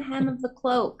bottom hem of the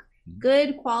cloak.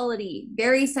 Good quality,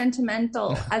 very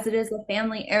sentimental, as it is a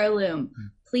family heirloom.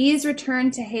 Please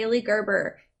return to Haley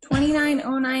Gerber,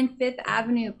 2909 Fifth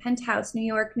Avenue, Penthouse, New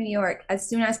York, New York, as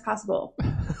soon as possible.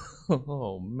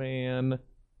 Oh, man.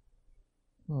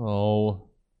 Oh.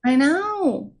 I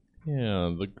know.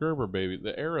 Yeah, the Gerber baby,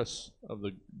 the heiress of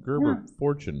the Gerber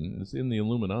fortune is in the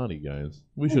Illuminati, guys.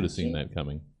 We should have seen that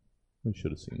coming.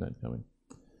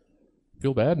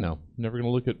 Feel bad now. Never going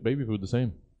to look at baby food the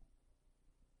same.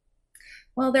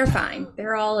 Well, they're fine.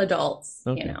 They're all adults.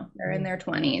 Okay. You know, they're in their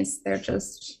 20s. They're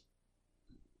just.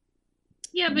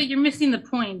 Yeah, but you're missing the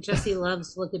point. Jesse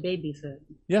loves to look at baby food.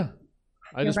 Yeah.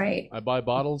 You're right. I buy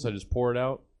bottles, I just pour it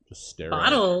out, just stare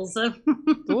Bottles. at it.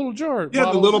 The little jar.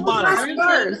 Yeah, the little bottle.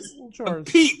 Little jars.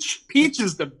 Peach. Peach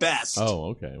is the best.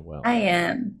 Oh, okay. Well. I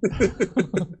am.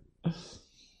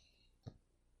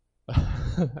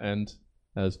 And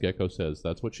as Gecko says,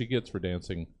 that's what she gets for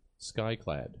dancing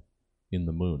skyclad in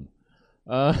the moon.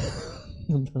 I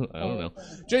don't know.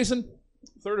 Jason,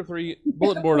 third of 3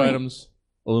 bulletin board items,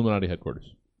 Illuminati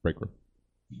headquarters. Break room.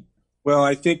 Well,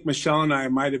 I think Michelle and I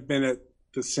might have been at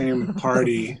the same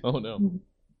party. Oh, no.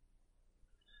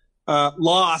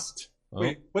 Lost. Oh.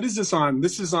 Wait, what is this on?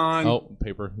 This is on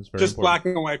paper. It's very just important. black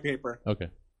and white paper. Okay.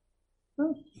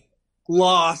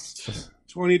 Lost.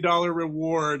 $20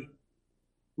 reward.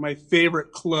 My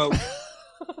favorite cloak.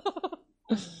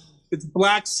 It's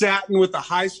black satin with a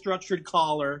high structured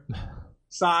collar,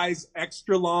 size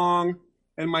extra long,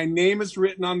 and my name is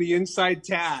written on the inside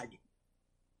tag.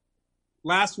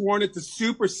 Last worn at the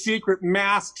super secret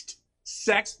masked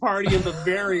sex party in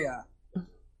Bavaria.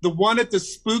 The one at the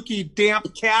spooky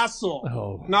damp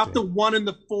castle, not the one in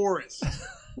the forest.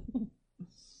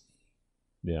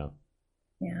 Yeah.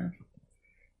 Yeah.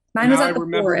 Mine was at the I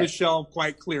remember forest. Michelle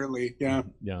quite clearly. Yeah.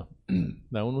 Yeah.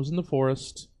 That one was in the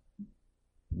forest,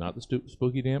 not the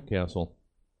spooky damp castle.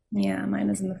 Yeah, mine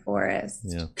was in the forest.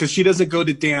 Yeah. Because she doesn't go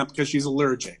to damp because she's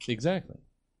allergic. Exactly.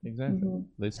 Mhm.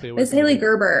 They stay away. It was from Haley the-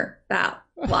 Gerber that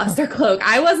lost her cloak.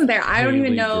 I wasn't there. I don't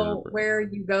even Haley know Gerber. where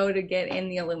you go to get in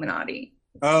the Illuminati.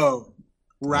 Oh,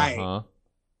 right. Uh-huh.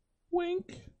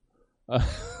 Wink.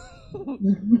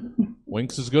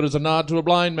 Wink's as good as a nod to a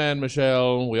blind man,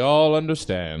 Michelle. We all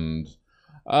understand.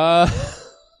 Molly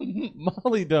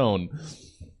Doan,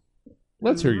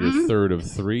 let's hear your third of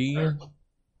 3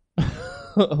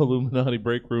 Illuminati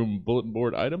break room bulletin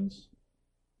board items.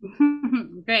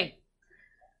 Great.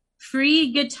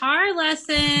 Free guitar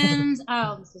lessons.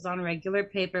 Oh, this is on regular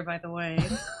paper, by the way.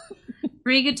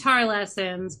 Free guitar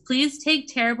lessons. Please take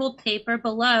terrible paper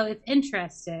below if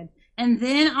interested. And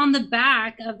then on the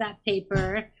back of that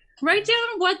paper, write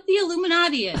down what the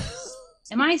Illuminati is.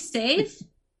 Am I safe?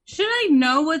 Should I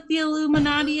know what the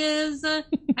Illuminati is?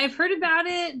 I've heard about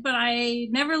it, but I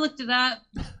never looked it up.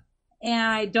 And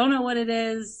I don't know what it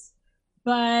is.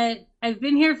 But I've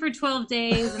been here for 12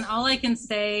 days, and all I can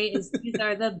say is these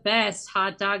are the best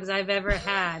hot dogs I've ever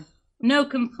had. No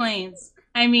complaints.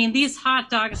 I mean, these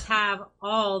hot dogs have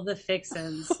all the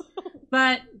fixins.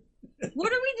 But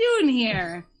what are we doing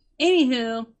here?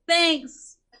 Anywho,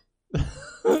 thanks.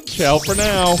 Ciao for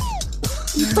now.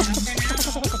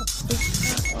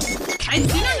 I do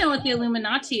not know what the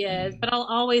Illuminati is, but I'll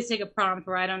always take a prompt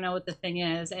where I don't know what the thing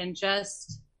is and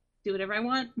just do whatever I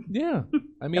want. Yeah.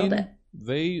 I Build mean, it.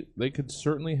 they could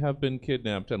certainly have been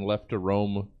kidnapped and left to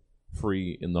roam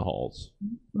free in the halls.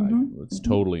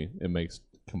 It makes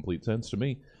complete sense to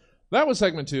me. That was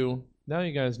segment 2. Now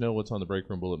you guys know what's on the break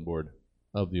room bulletin board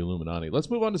of the Illuminati. Let's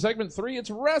move on to segment 3. It's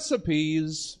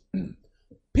recipes.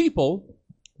 People,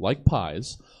 like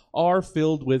pies, are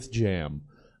filled with jam,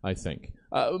 I think.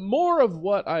 More of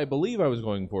what I believe I was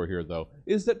going for here, though,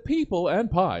 is that people and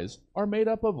pies are made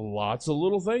up of lots of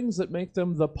little things that make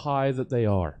them the pie that they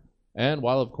are. And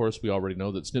while, of course, we already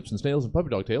know that snips and snails and puppy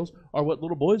dog tails are what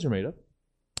little boys are made of,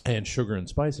 and sugar and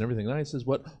spice and everything nice is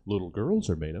what little girls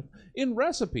are made of, in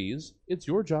recipes, it's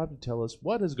your job to tell us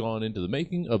what has gone into the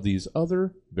making of these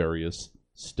other various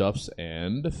stuffs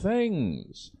and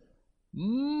things.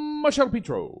 Michelle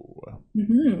Petro,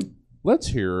 let's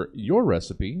hear your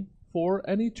recipe for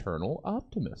an eternal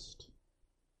optimist.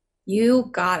 You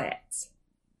got it.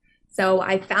 So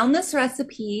I found this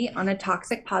recipe on a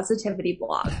toxic positivity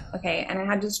blog. Okay. And I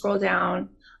had to scroll down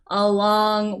a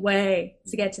long way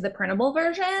to get to the printable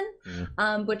version,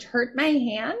 which hurt my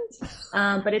hand.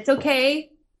 But it's okay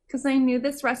because I knew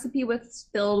this recipe was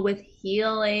filled with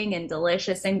healing and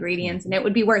delicious ingredients and it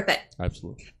would be worth it.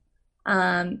 Absolutely.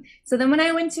 So then when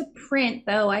I went to print,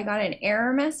 though, I got an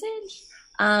error message,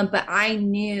 but I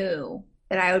knew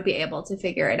that I would be able to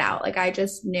figure it out. Like I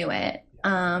just knew it,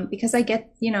 because I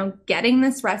getting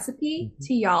this recipe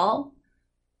to y'all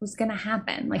was going to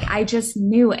happen. Like I just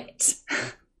knew it.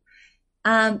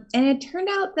 And it turned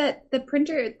out that the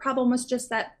printer problem was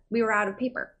just that we were out of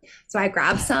paper. So I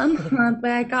grabbed some, but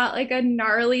I got like a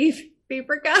gnarly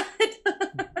paper cut.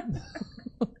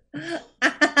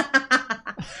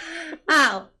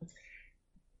 Oh.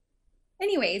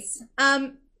 Anyways,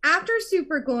 after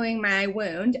super gluing my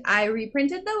wound, I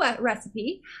reprinted the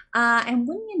recipe, and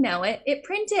wouldn't you know it, it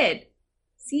printed.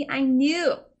 See, I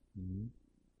knew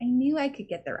I could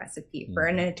get the recipe for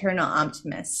an eternal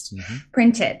optimist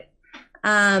printed.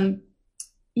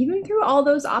 Even through all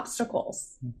those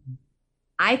obstacles,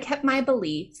 I kept my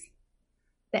belief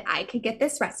that I could get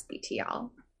this recipe to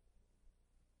y'all.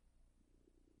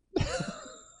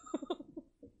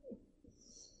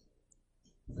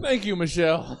 Thank you,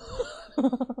 Michelle.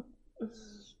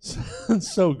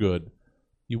 So good.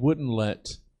 You wouldn't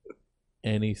let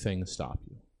anything stop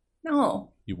you.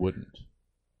 No, You wouldn't.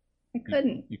 I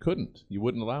couldn't. You couldn't. You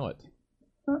wouldn't allow it.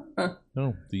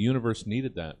 No, the universe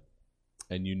needed that.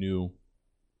 And you knew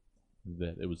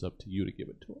that it was up to you to give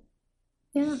it to it.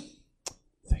 Yeah.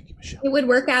 Thank you, Michelle. It would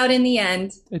work out in the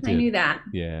end. It I did. knew that.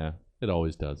 Yeah, it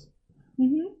always does.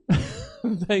 Hmm.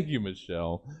 Thank you,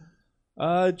 Michelle.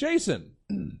 Jason,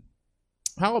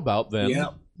 how about then? Yeah.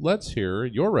 Let's hear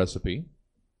your recipe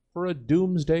for a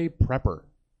doomsday prepper.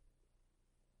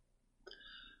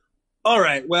 All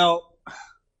right. Well,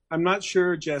 I'm not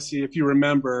sure, Jesse, if you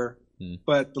remember,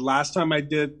 but the last time I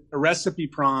did a recipe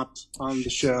prompt on the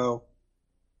show,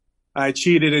 I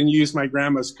cheated and used my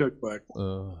grandma's cookbook.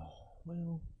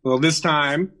 Well, this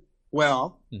time, it's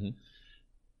all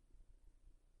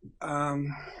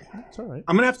right.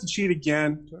 I'm going to have to cheat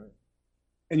again It's all right.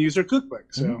 and use her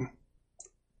cookbook. So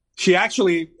she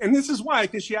actually, and this is why,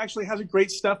 because she actually has a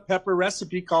great stuffed pepper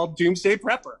recipe called Doomsday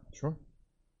Prepper. Sure.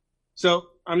 So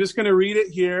I'm just going to read it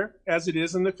here as it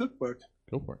is in the cookbook.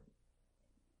 Go for it.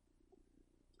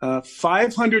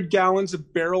 500 gallons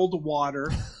of barreled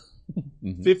water,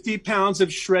 50 pounds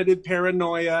of shredded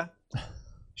paranoia,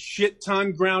 shit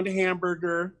ton ground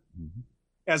hamburger,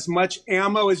 as much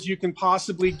ammo as you can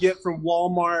possibly get from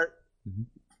Walmart,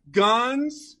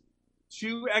 guns,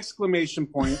 2 exclamation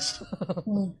points,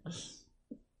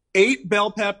 8 bell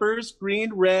peppers,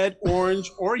 green, red, orange,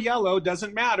 or yellow,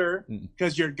 doesn't matter,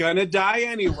 because you're gonna die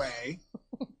anyway.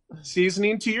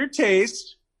 Seasoning to your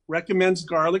taste. Recommends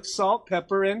garlic, salt,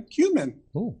 pepper, and cumin.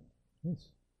 Oh, nice.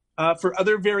 For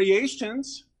other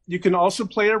variations, you can also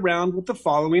play around with the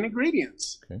following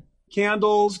ingredients. Okay.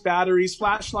 Candles, batteries,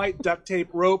 flashlight, duct tape,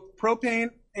 rope,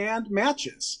 propane, and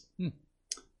matches.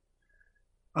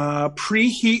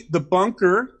 Preheat the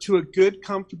bunker to a good,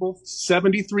 comfortable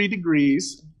 73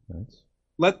 degrees. Nice.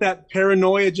 Let that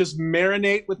paranoia just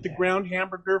marinate with the ground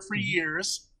hamburger for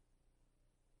years.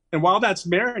 And while that's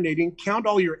marinating, count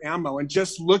all your ammo and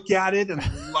just look at it and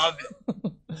love it.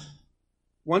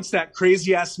 Once that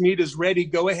crazy-ass meat is ready,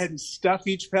 go ahead and stuff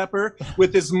each pepper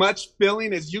with as much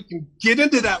filling as you can get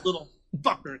into that little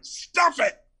fucker. Stuff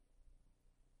it!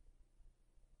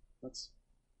 That's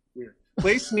weird.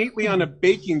 Place neatly on a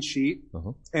baking sheet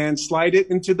and slide it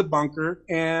into the bunker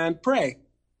and pray.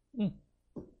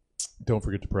 Don't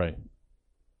forget to pray.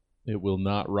 It will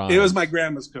not rise. It was my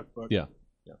grandma's cookbook. Yeah.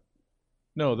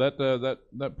 No, that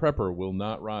prepper will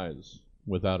not rise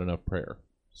without enough prayer.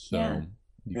 So Yeah.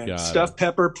 you got Stuffed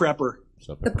pepper prepper.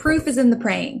 The proof is in the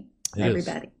praying, It is.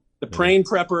 everybody. The praying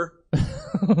prepper.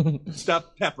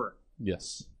 Stuffed pepper.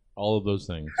 Yes, all of those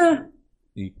things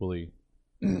equally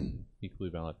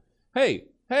valid. Hey,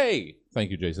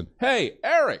 thank you, Jason. Hey,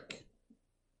 Eric.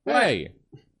 Hey.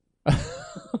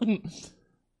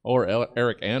 Or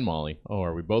Eric and Molly. Oh,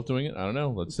 are we both doing it? I don't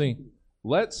know. Let's see.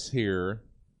 Let's hear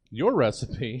your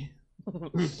recipe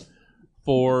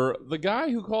for the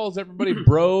guy who calls everybody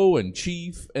bro and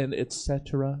chief and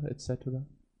etc. etc.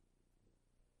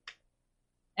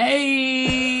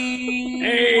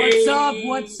 Hey, What's up?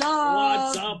 What's up?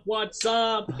 What's up? What's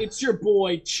up? It's your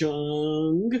boy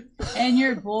Chung. And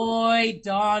your boy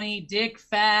Donnie Dick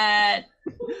Fat.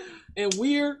 And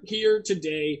we're here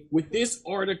today with this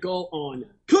article on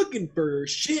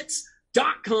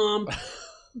cookingforshits.com,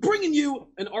 bringing you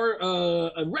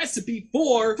a recipe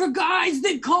for guys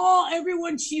that call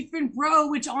everyone chief and bro,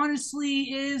 which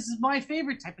honestly is my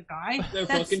favorite type of guy. They're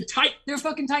fucking tight. They're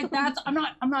fucking tight.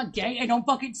 I'm not gay. I don't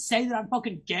fucking say that I'm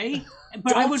fucking gay.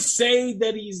 But Don't I would say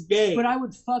that he's gay. But I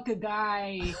would fuck a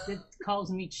guy that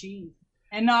calls me chief,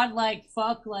 and not like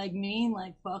fuck like mean,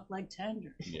 like fuck like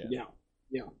tender. Yeah.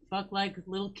 Fuck like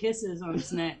little kisses on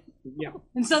his neck. Yeah.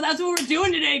 And so that's what we're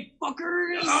doing today,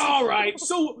 fuckers. All right.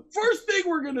 So first thing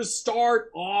we're going to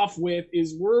start off with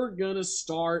is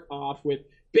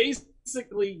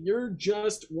basically you're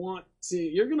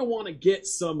going to want to get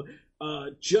some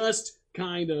just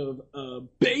kind of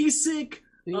basic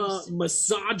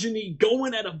misogyny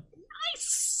going at a nice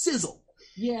sizzle.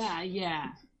 Yeah. Yeah.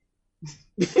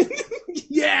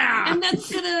 And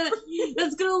that's gonna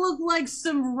look like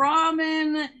some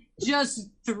ramen just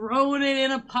throwing it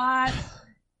in a pot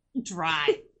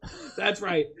dry. That's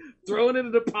right. Throwing it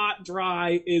in a pot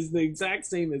dry is the exact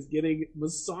same as getting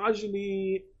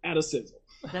misogyny at a sizzle.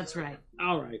 That's right.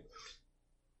 All right.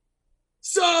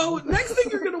 So next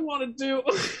thing you're gonna want to do.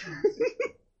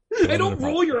 Hey, don't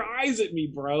roll your eyes at me,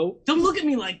 bro. Don't look at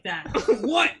me like that.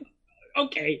 What?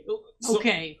 Okay.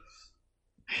 Okay.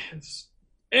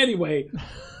 Anyway,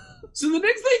 so the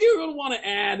next thing you're going to want to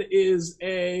add is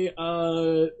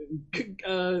the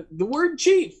word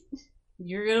chief.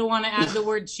 You're going to want to add the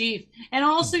word chief. And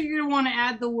also you're going to want to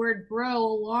add the word bro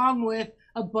along with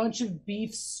a bunch of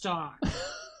beef stock.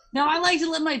 Now, I like to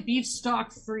let my beef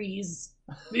stock freeze.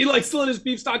 He likes to let his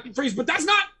beef stock freeze, but that's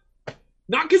not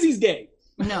because he's gay.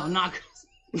 No, not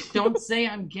Don't say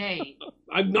I'm gay.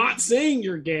 I'm not saying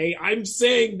you're gay. I'm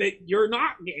saying that you're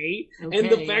not gay, and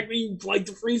the Okay. fact that you like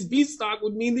to freeze beef stock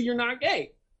would mean that you're not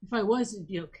gay. If I was, it'd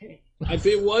be okay. If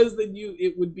it was, then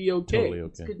it would be okay. Totally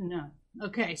It's okay. good enough.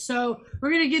 Okay, so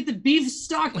we're gonna get the beef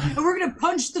stock and we're gonna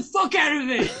punch the fuck out of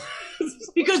it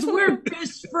because we're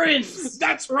best friends.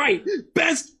 That's right.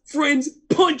 Best friends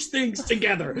punch things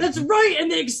together. That's right,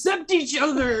 and they accept each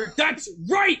other. That's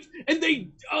right. And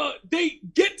they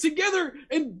get together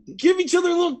and give each other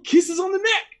little kisses on the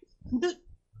neck.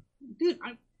 Dude,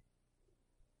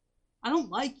 I don't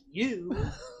like you.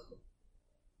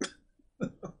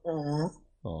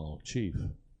 Oh, Chief.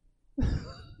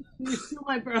 You're still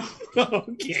my bro.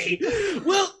 Okay.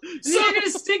 Well, And so then you're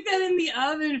gonna stick that in the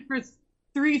oven for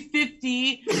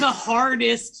 350, the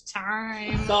hardest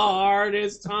time. the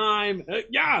hardest time.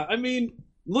 Yeah, I mean,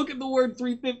 look at the word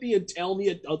 350 and tell me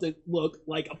it doesn't look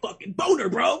like a fucking boner,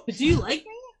 bro. But do you like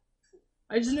me?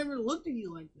 I just never looked at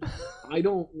you like that. I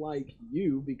don't like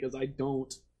you because I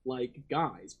don't like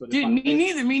guys. But Dude,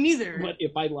 me neither. But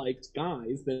if I liked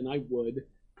guys, then I would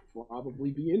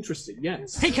probably be interested.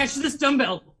 Yes. Hey, catch this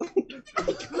dumbbell.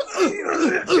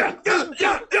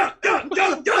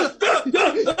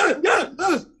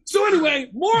 So anyway,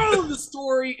 moral of the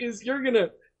story is you're gonna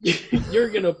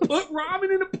put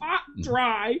ramen in a pot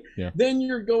dry. Yeah. Then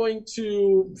you're going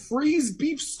to freeze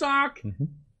beef stock,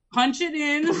 Punch it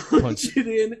in. punch it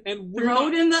in, and Throw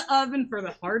it in the oven for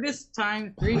the hardest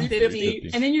time, 350. 350.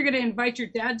 And then you're going to invite your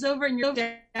dads over, and your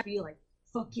dad will be like,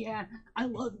 fuck yeah, I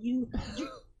love you.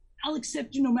 I'll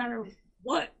accept you no matter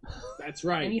what. That's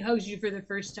And he right. hugs you for the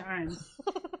first time.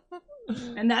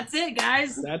 And that's it,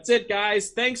 guys. That's it,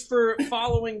 guys. Thanks for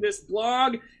following this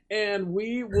blog, and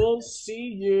we will see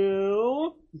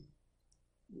you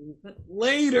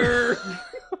later.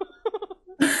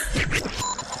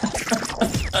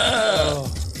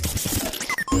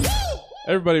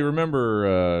 Everybody,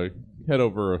 remember, head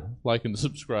over, like and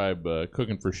subscribe,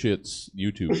 Cooking for Shit's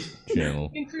YouTube channel.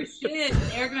 Looking for shit.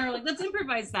 Eric and I were like, let's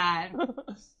improvise that.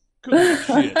 Cooking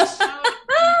for Shit.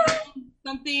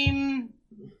 Something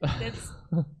that's,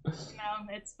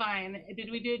 it's fine. Did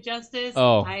we do it justice?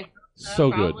 Oh, I so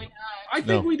good. probably not. I think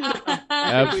No. we did.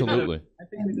 Absolutely. I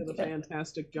think we did a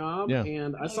fantastic job, Yeah.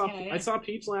 and I Okay. saw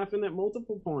Peach laughing at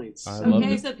multiple points. I love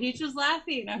Okay, it. so Peach was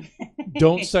laughing. Okay.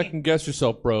 Don't second guess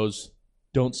yourself, bros.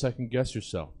 Don't second guess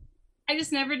yourself. I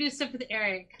just never do stuff with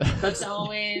Eric. It's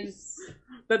always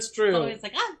That's true. always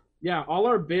like Yeah, all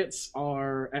our bits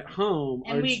are at home.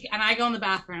 and I go in the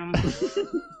bathroom.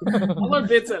 All our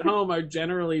bits at home are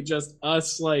generally just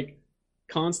us like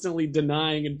constantly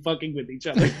denying and fucking with each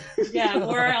other. Yeah,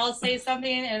 or I'll say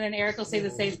something and then Eric will say the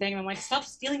same thing, and I'm like, stop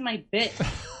stealing my bit.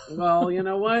 Well, you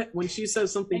know what? When she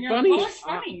says something And you're funny, like, "Oh, it's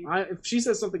funny." if she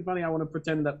says something funny, I want to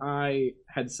pretend that I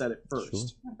had said it first.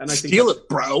 Sure. And I think Steal it,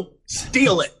 bro.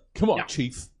 Steal it. Come on, Yeah.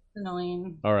 Chief.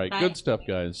 Annoying. All right, Bye. good stuff,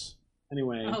 guys.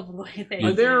 Anyway, Oh boy, thank are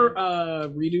you. there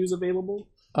redos available?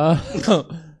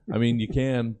 I mean, you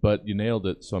can, but you nailed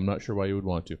it, so I'm not sure why you would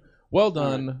want to. Well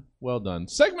done. Well done.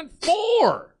 Segment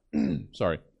 4.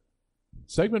 Sorry.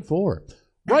 Segment 4.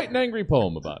 Write an angry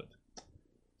poem about it.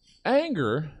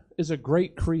 Anger is a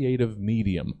great creative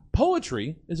medium.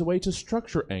 Poetry is a way to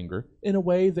structure anger in a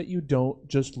way that you don't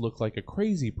just look like a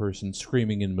crazy person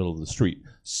screaming in the middle of the street.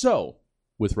 So,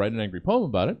 with Write an Angry Poem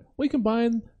about it, we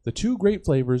combine the two great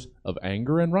flavors of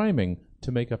anger and rhyming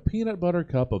to make a peanut butter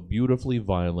cup of beautifully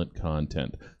violent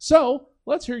content. So,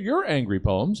 let's hear your angry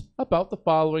poems about the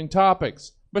following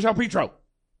topics. Michelle Petro.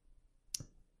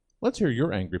 Let's hear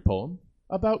your angry poem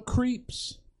about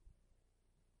creeps.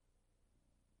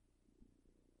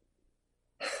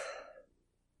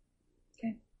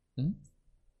 Okay. Hmm?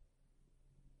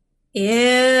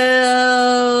 Ew.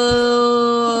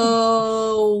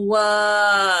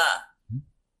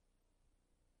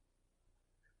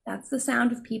 That's the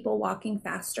sound of people walking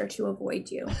faster to avoid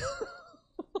you.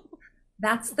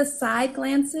 That's the side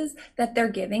glances that they're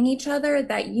giving each other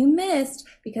that you missed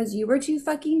because you were too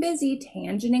fucking busy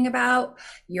tangenting about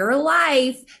your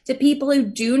life to people who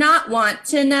do not want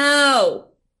to know.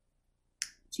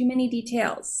 Too many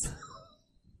details.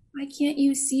 Why can't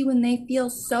you see when they feel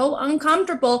so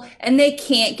uncomfortable and they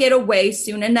can't get away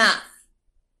soon enough?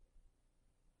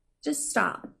 Just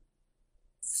stop.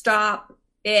 Stop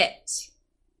it.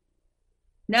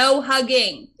 No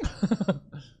hugging.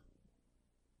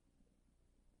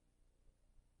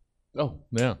 Oh,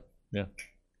 yeah, yeah.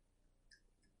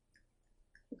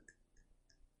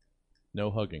 No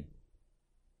hugging.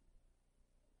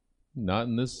 Not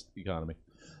in this economy.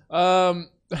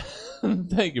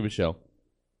 Thank you, Michelle.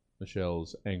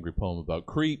 Michelle's angry poem about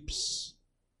creeps.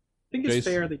 I think it's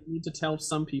Jason. fair that you need to tell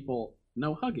some people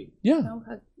no hugging. Yeah. No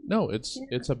hug. No,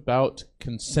 it's about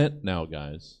consent now,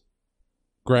 guys.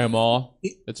 Grandma,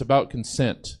 it's about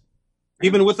consent.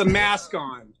 Even with a mask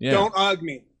on. Yeah. Don't hug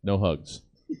me. No hugs.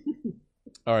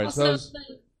 All right, Also, so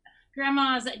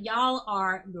grandmas, y'all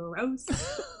are gross.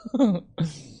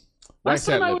 Last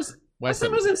time I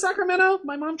was in Sacramento,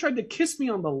 my mom tried to kiss me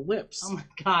on the lips. Oh my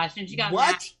gosh! And she got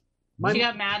What? mad. She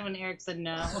got mad when Eric said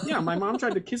no. Yeah, my mom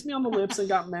tried to kiss me on the lips and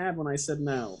got mad when I said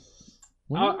no.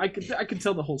 Well, I could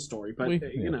tell the whole story, but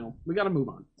you know, we got to move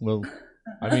on. well,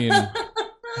 I mean,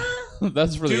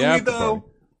 that's for Do the we, after though? party.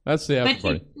 That's the after But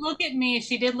party. she look at me.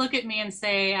 She did look at me and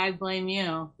say, "I blame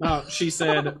you." Oh, she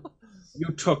said, "You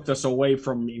took this away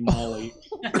from me, Molly."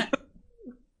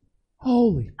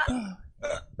 Holy.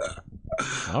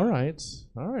 All right,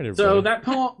 everybody. So that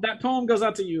poem goes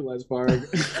out to you, Lesbarg.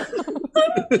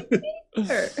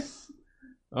 Sure.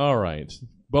 All right,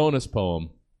 bonus poem.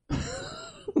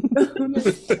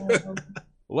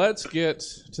 Let's get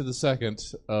to the second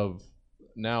of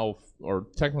now, or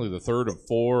technically the third of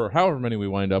four, or however many we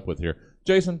wind up with here.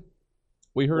 Jason,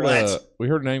 we heard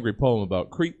an angry poem about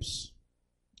creeps.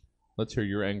 Let's hear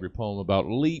your angry poem about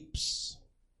leaps.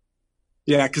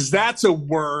 Yeah, because that's a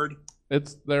word.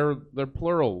 They're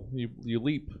plural. You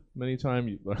leap many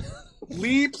times.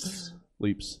 Leaps.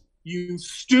 Leaps. You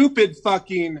stupid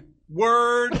fucking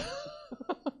word.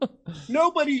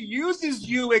 Nobody uses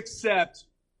you except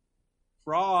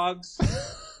frogs.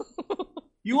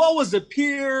 You always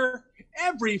appear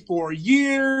every 4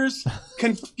 years,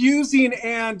 confusing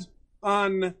and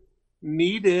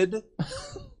unneeded.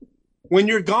 When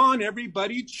you're gone,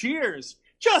 everybody cheers.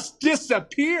 Just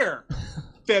disappear.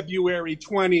 February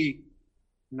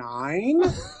 29.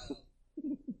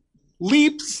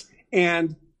 Leaps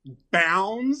and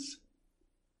bounds.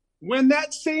 When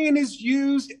that saying is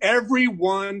used,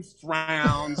 everyone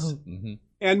frowns. Mm-hmm.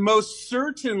 And most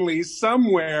certainly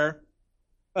somewhere,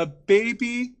 a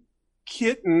baby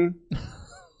kitten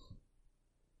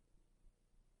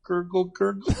gurgle,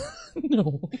 gurgle.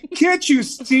 No. Can't you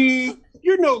see?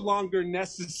 You're no longer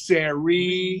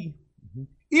necessary.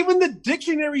 Even the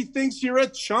dictionary thinks you're a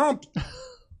chump.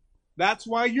 That's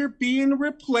why you're being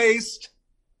replaced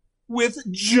with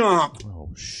jump. Oh,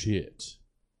 shit.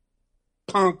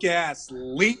 Punk ass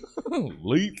leap.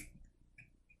 Leap.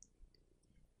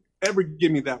 Ever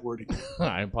give me that word again?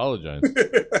 I apologize.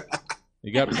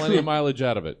 You got plenty of mileage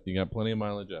out of it.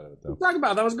 Though. Talk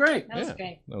about it. That was great. That was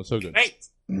great. That was so good. Great.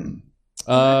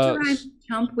 Have to rhyme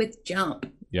jump with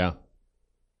jump. Yeah.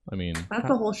 I mean, That's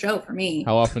the whole show for me.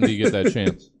 how often do you get that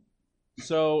chance?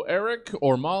 So, Eric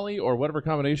or Molly, or whatever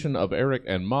combination of Eric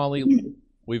and Molly,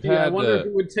 we've Yeah, had. I wonder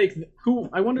who would take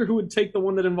I wonder who would take the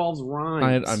one that involves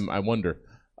rhymes. I wonder.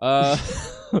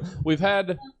 We've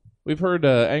heard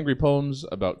angry poems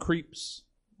about creeps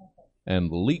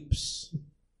and leaps.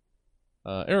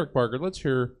 Eric Parker, let's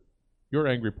hear your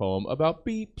angry poem about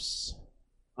beeps.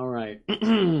 All right.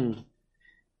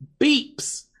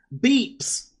 Beeps,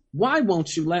 beeps. Why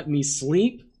won't you let me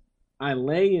sleep? I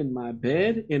lay in my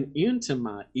bed and into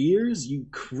my ears you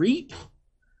creep.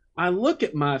 I look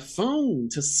at my phone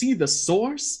to see the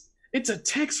source. It's a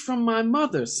text from my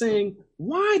mother saying,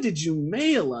 "Why did you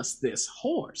mail us this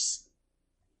horse?"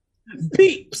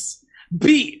 Beeps,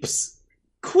 beeps.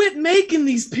 Quit making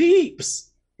these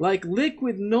peeps. Like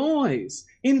liquid noise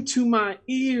into my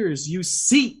ears you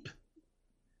seep.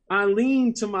 I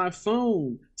lean to my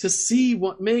phone to see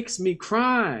what makes me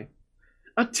cry.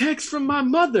 A text from my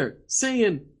mother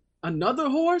saying, "Another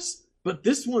horse? But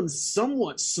this one's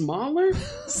somewhat smaller?"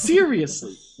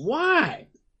 Seriously, why?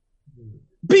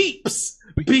 Beeps,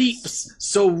 beeps,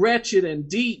 so wretched and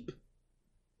deep.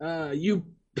 You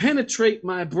penetrate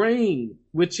my brain,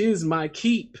 which is my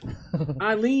keep.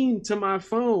 I lean to my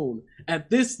phone at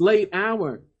this late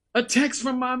hour. A text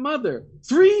from my mother.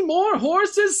 3 more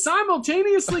horses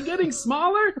simultaneously getting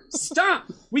smaller?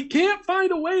 Stop. We can't find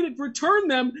a way to return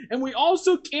them, and we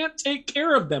also can't take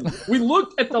care of them. We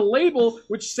looked at the label,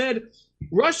 which said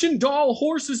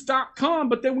RussianDollHorses.com,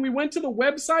 but then we went to the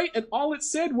website, and all it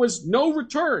said was no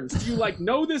returns. Do you,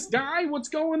 know this guy? What's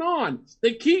going on?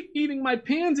 They keep eating my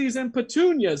pansies and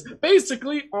petunias.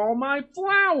 Basically, all my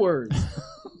flowers.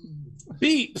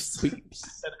 Beeps. Beeps. I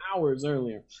said hours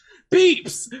earlier.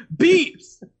 Beeps,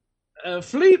 beeps,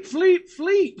 fleep, fleep,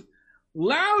 fleep,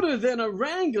 louder than a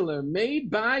Wrangler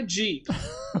made by Jeep.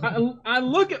 I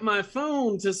look at my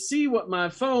phone to see what my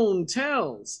phone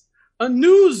tells. A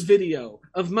news video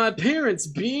of my parents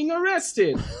being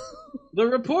arrested. The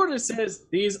reporter says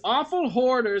these awful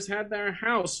hoarders had their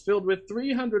house filled with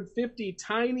 350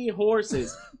 tiny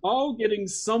horses, all getting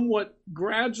somewhat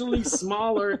gradually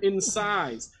smaller in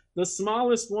size. The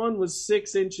smallest one was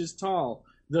 6 inches tall.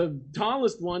 The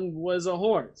tallest one was a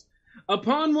horse.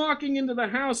 Upon walking into the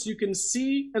house, you can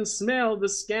see and smell the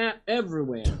scat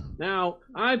everywhere. Now,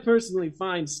 I personally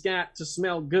find scat to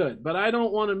smell good, but I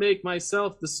don't want to make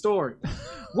myself the story.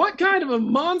 What kind of a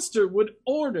monster would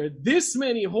order this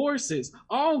many horses,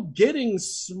 all getting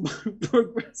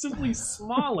progressively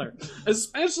smaller,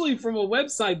 especially from a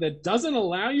website that doesn't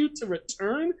allow you to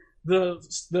return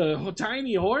the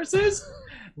tiny horses?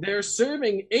 They're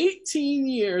serving 18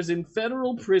 years in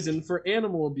federal prison for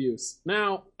animal abuse.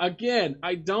 Now, again,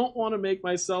 I don't want to make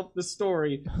myself the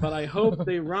story, but I hope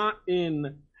they rot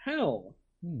in hell.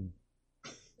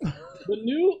 The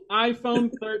new iPhone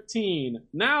 13,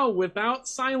 now without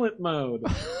silent mode.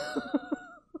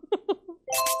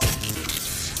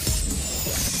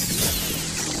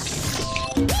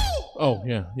 Oh,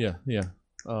 yeah.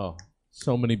 Oh,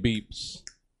 so many beeps.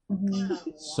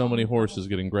 So many horses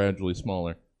getting gradually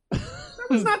smaller.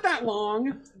 It's not that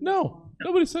long. No,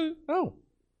 nobody said it. Oh.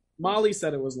 Molly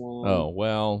said it was long. Oh,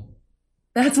 well.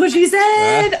 That's what she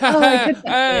said.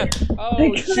 I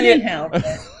couldn't shit. help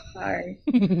it. Sorry.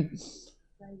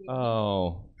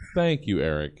 Oh, thank you,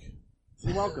 Eric.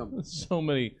 You're welcome. So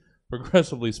many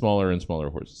progressively smaller and smaller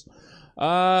horses.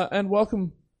 And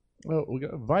welcome. Oh, we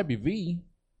got Vibey V.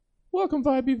 Welcome,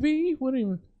 Vibey V. What do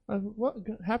you?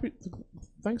 Happy.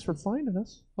 Thanks for finding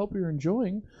us. Hope you're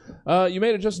enjoying. You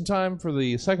made it just in time for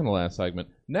the second to last segment.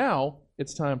 Now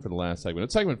it's time for the last segment.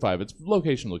 It's segment 5. It's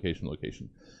location.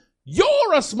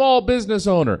 You're a small business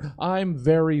owner. I'm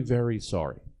very, very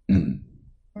sorry.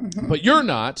 But you're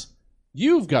not.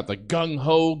 You've got the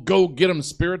gung-ho, go-get-'em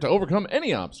spirit to overcome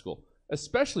any obstacle,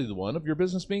 especially the one of your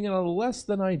business being in a less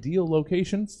than ideal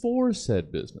location for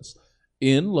said business.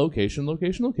 In location.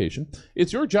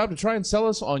 It's your job to try and sell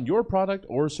us on your product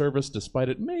or service despite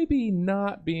it maybe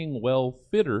not being well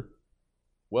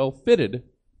fitted,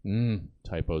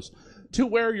 typos, to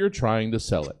where you're trying to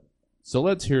sell it. So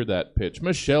let's hear that pitch.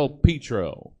 Michelle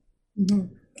Petro.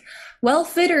 Mm-hmm. Well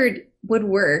fitted would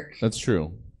work. That's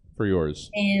true for yours.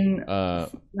 In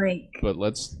but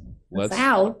let's let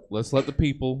the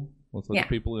people the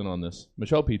people in on this.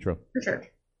 Michelle Petro. For sure.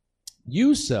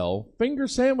 You sell finger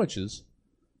sandwiches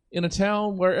in a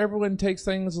town where everyone takes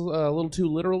things a little too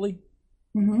literally?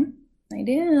 I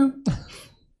do.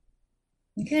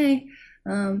 Okay.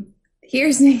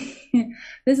 Here's this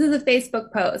is a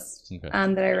Facebook post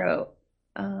that I wrote.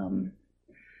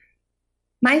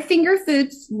 My Finger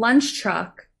Foods lunch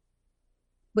truck,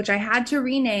 which I had to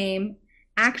rename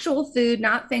Actual Food,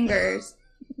 Not Fingers,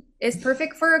 is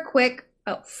perfect for a quick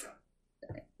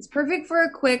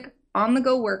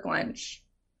on-the-go work lunch.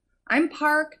 I'm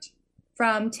parked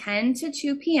from 10 to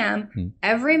 2 p.m.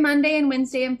 every Monday and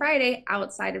Wednesday and Friday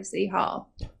outside of City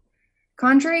Hall.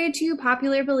 Contrary to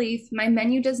popular belief, my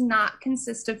menu does not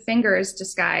consist of fingers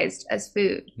disguised as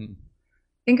food.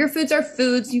 Finger foods are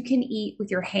foods you can eat with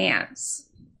your hands.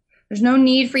 There's no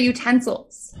need for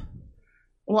utensils.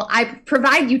 Well, I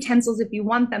provide utensils if you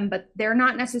want them, but they're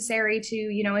not necessary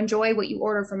to, enjoy what you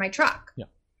order from my truck. Yeah.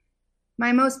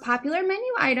 My most popular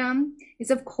menu item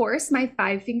is, of course, my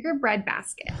 5-finger bread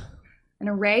basket. An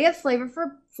array of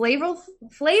flavorful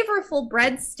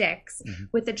breadsticks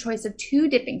with a choice of 2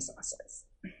 dipping sauces.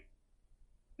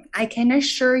 I can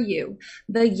assure you,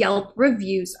 the Yelp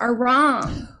reviews are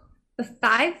wrong. The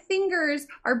 5 fingers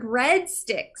are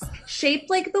breadsticks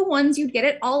shaped like the ones you'd get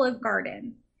at Olive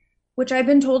Garden, which I've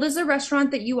been told is a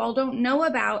restaurant that you all don't know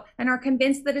about and are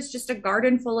convinced that it's just a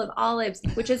garden full of olives,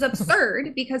 which is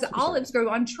absurd because olives grow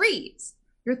on trees.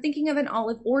 You're thinking of an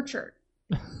olive orchard.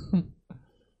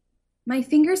 My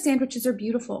finger sandwiches are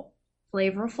beautiful,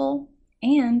 flavorful,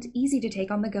 and easy to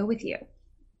take on the go with you.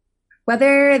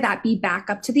 Whether that be back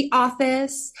up to the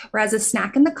office or as a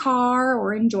snack in the car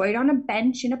or enjoyed on a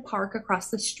bench in a park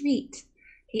across the street.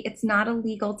 It's not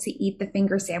illegal to eat the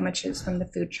finger sandwiches from the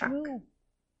food truck.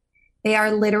 They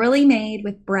are literally made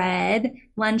with bread,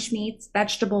 lunch meats,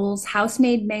 vegetables,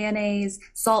 house-made mayonnaise,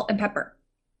 salt, and pepper.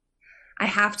 I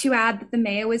have to add that the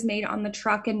mayo is made on the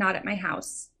truck and not at my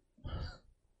house.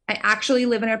 I actually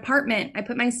live in an apartment. I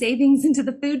put my savings into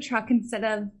the food truck instead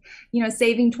of,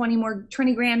 saving 20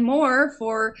 grand more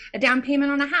for a down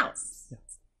payment on a house. Yeah.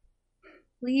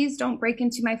 Please don't break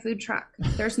into my food truck.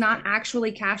 There's not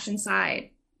actually cash inside.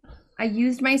 I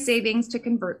used my savings to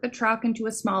convert the truck into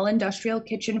a small industrial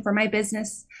kitchen for my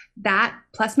business. That,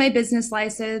 plus my business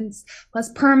license,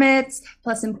 plus permits,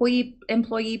 plus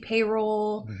employee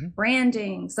payroll,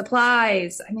 branding,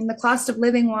 supplies. I mean, the cost of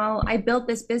living while I built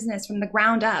this business from the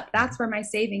ground up. That's where my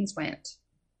savings went.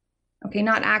 Okay,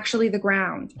 not actually the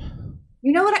ground.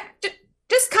 You know what?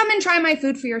 Just come and try my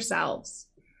food for yourselves.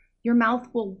 Your mouth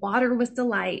will water with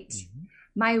delight.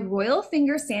 My royal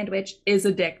finger sandwich is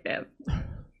addictive.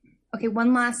 Okay,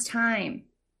 one last time.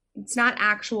 It's not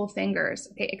actual fingers,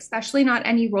 okay? Especially not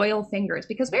any royal fingers,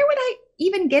 because where would I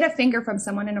even get a finger from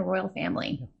someone in a royal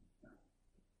family?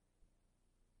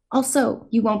 Also,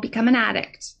 you won't become an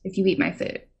addict if you eat my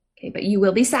food, okay? But you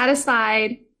will be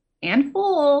satisfied and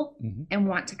full and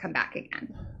want to come back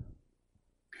again.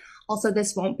 Also,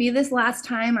 this won't be this last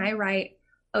time I write.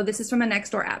 Oh, this is from a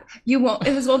Nextdoor app.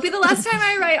 This won't be the last time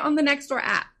I write on the Nextdoor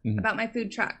app about my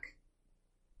food truck.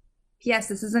 P.S.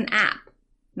 This is an app.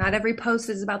 Not every post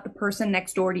is about the person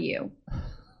next door to you.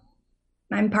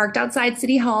 I'm parked outside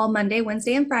City Hall Monday,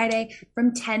 Wednesday, and Friday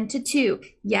from 10 to 2.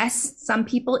 Yes, some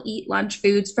people eat lunch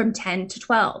foods from 10 to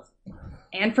 12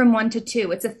 and from 1 to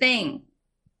 2. It's a thing.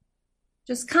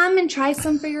 Just come and try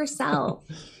some for yourself.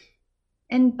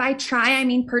 And by try, I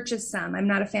mean purchase some. I'm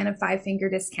not a fan of 5-finger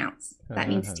discounts. That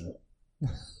means steal.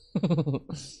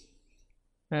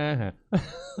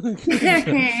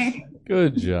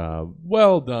 Good job.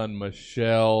 Well done,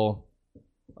 Michelle.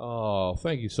 Oh,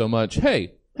 thank you so much.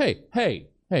 Hey,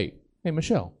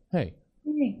 Michelle. Hey.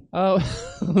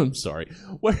 I'm sorry.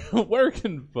 Where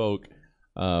can folk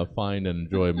find and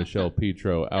enjoy Michelle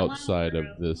Petro outside of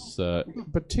this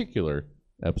particular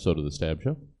episode of the Stab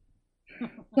Show?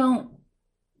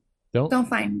 Don't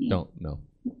find me. No.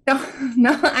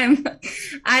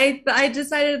 I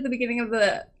decided at the beginning of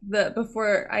the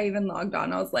before I even logged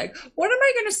on, I was like, what am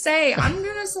I gonna say? I'm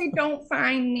gonna say don't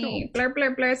find me. Blur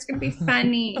blur blur. It's gonna be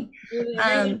funny. They're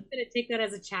gonna take that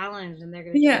as a challenge, and they're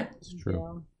gonna It's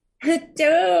true.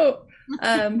 Dope.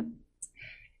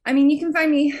 I mean, you can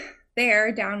find me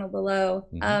there down below.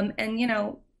 And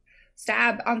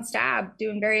Stab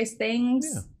doing various things.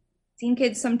 Yeah. Teen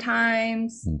Kids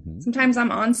sometimes. Sometimes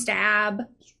I'm on Stab.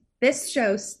 This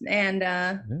show, and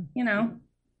that's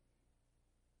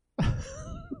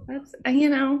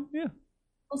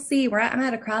we'll see. I'm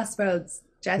at a crossroads,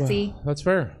 Jesse. Well, that's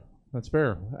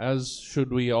fair. As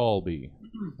should we all be,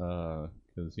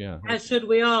 As should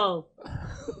we all.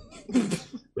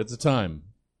 It's time,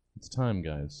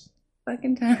 guys.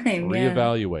 Fucking time.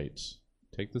 Reevaluate.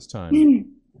 Take this time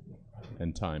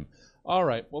and time. All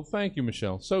right. Well, thank you,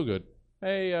 Michelle. So good.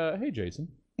 Hey, Jason.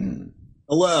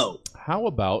 Hello. How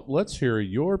about let's hear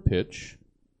your pitch?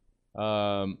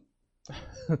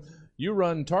 You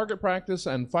run target practice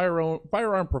and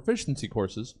firearm proficiency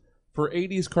courses for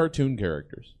 80s cartoon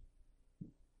characters.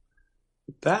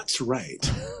 That's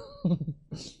right.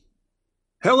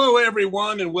 Hello,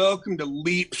 everyone, and welcome to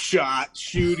Leap Shot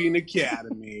Shooting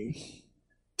Academy.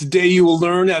 Today you will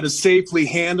learn how to safely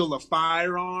handle a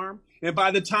firearm, and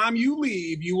by the time you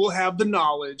leave, you will have the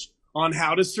knowledge on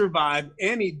how to survive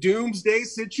any doomsday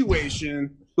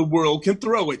situation the world can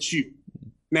throw at you.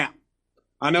 Now,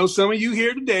 I know some of you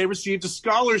here today received a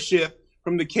scholarship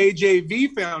from the KJV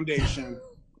Foundation,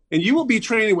 and you will be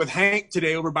training with Hank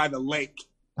today over by the lake.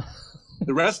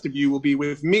 The rest of you will be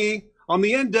with me on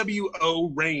the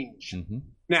NWO range.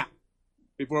 Now,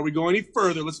 before we go any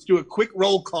further, let's do a quick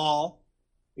roll call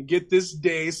and get this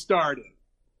day started.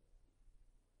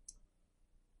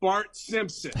 Bart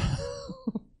Simpson.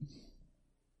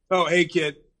 Oh, hey,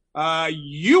 kid.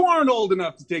 You aren't old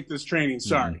enough to take this training.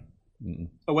 Sorry.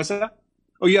 Oh, what's that?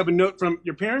 Oh, you have a note from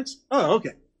your parents? Oh,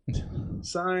 okay.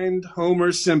 Signed,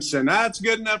 Homer Simpson. That's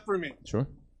good enough for me. Sure.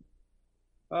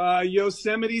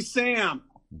 Yosemite Sam.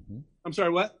 I'm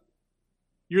sorry, what?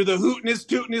 You're the hootinest,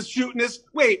 tootinest, shootinest.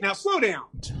 Wait, now slow down.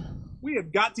 We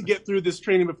have got to get through this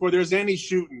training before there's any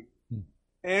shooting.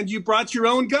 And you brought your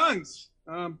own guns.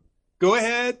 Go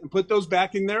ahead and put those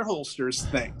back in their holsters.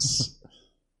 Thanks.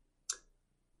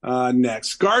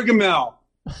 Next, Gargamel.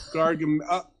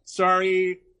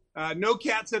 Sorry. No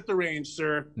cats at the range,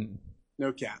 sir.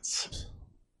 No cats.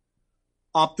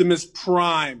 Optimus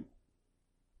Prime.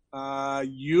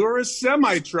 You're a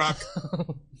semi-truck.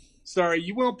 Sorry,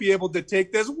 you won't be able to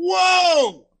take this.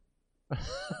 Whoa!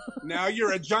 Now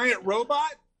you're a giant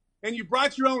robot? And you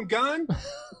brought your own gun?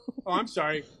 Oh, I'm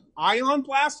sorry. Ion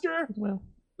Blaster? Well,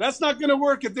 that's not going to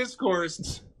work at this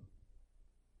course.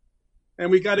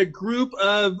 And we got a group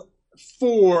of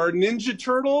 4 Ninja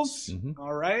Turtles.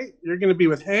 All right. You're going to be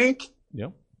with Hank.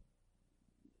 Yep.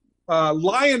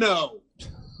 Lion-O.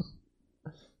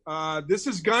 This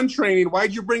is gun training.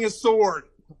 Why'd you bring a sword?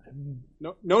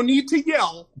 No need to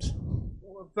yell.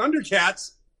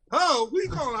 Thundercats. Oh, what are you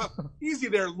calling up? Easy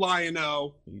there,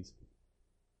 Lion-O.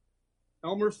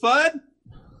 Elmer Fudd.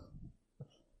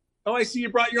 Oh, I see you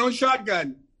brought your own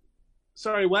shotgun.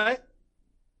 Sorry, what?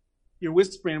 You're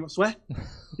whispering. What?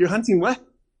 You're hunting what?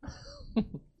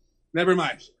 Never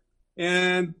mind.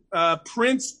 And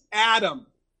Prince Adam.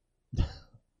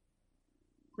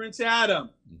 Prince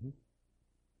Adam. Mm-hmm.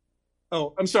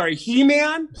 Oh, I'm sorry,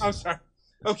 He-Man? I'm sorry.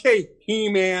 Okay,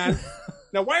 He-Man.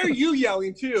 Now, why are you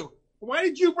yelling too? Why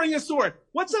did you bring a sword?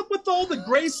 What's up with all the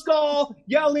Grayskull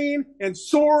yelling and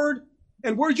sword?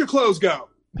 And where'd your clothes go?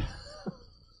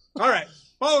 All right,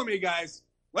 follow me, guys.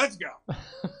 Let's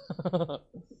go.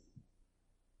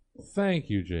 Thank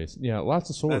you, Jason. Yeah,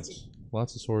 lots of swords.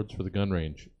 Lots of swords for the gun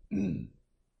range.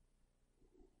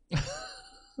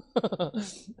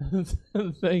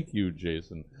 Thank you,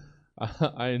 Jason.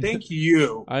 Thank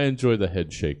you. I enjoy the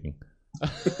head shaking.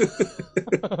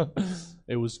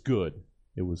 It was good.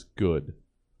 It was good.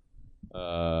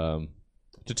 To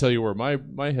tell you where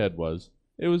my head was,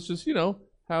 it was just, you know,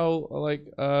 how like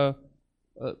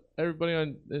everybody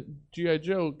on G.I.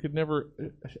 Joe could never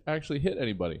actually hit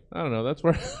anybody. I don't know. That's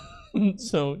where.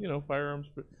 So, you know, firearms.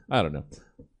 I don't know.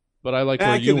 But I like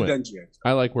where you went.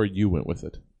 I like where you went with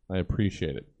it. I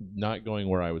appreciate it. Not going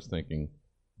where I was thinking.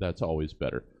 That's always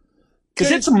better. Because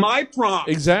it's my prompt.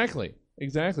 Exactly.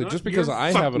 Exactly. Not just because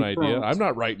I have an idea, I'm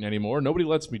not writing anymore. Nobody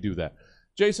lets me do that.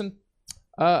 Jason,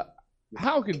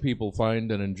 how can people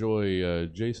find and enjoy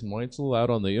Jason Weitzel out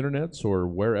on the internets or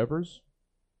wherevers?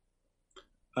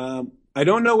 I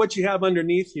don't know what you have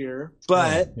underneath here,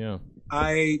 but yeah.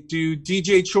 I do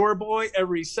DJ Chore Boy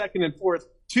every second and fourth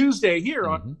Tuesday here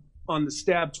on the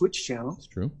Stab Twitch channel. That's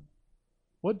true.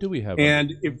 What do we have?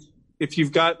 And if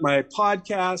you've got my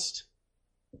podcast,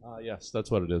 yes, that's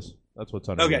what it is. That's what's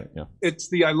on. Okay, yeah. It's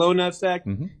the Ilona Effect.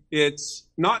 Mm-hmm. It's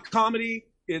not comedy.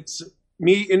 It's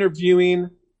me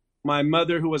interviewing my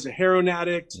mother, who was a heroin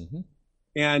addict,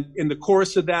 and in the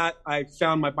course of that, I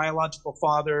found my biological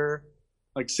father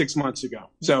like 6 months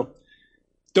ago. So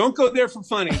don't go there for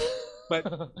funny, but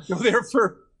go there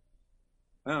for,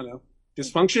 I don't know,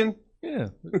 dysfunction. Yeah,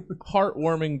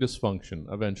 heartwarming dysfunction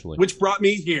eventually, which brought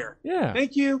me here. Yeah,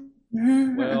 thank you.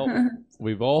 Well,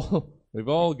 we've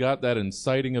all got that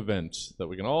inciting event that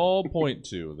we can all point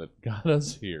to that got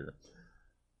us here.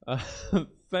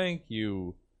 Thank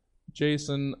you,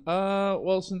 Jason.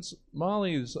 Well, since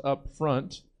Molly's up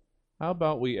front, how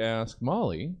about we ask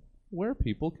Molly where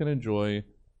people can enjoy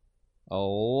a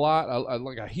lot,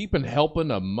 like a heaping helping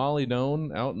of Molly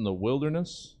Doan out in the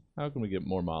wilderness? How can we get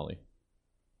more Molly?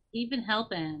 Even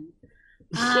helping.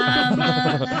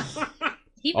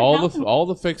 All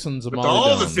the fixins of Molly Doan.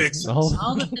 All the fixins.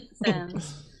 All the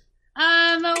fixins.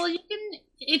 Well, you can,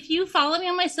 if you follow me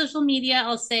on my social media,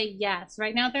 I'll say yes.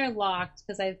 Right now they're locked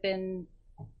because I've been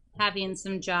having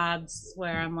some jobs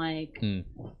where I'm like,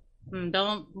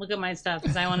 don't look at my stuff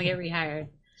because I want to get rehired.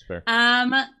 That's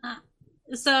fair.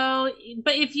 So,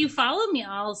 but if you follow me,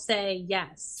 I'll say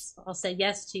yes. I'll say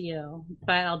yes to you,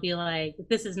 but I'll be like,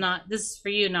 this is for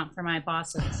you, not for my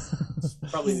bosses.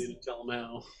 Probably need to tell them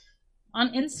how.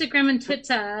 On Instagram and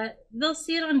Twitter, they'll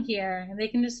see it on here, and they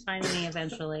can just find me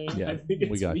eventually. Yeah,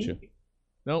 we got you.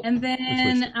 Nope. And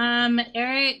then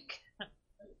Eric,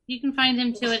 you can find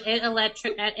him too at It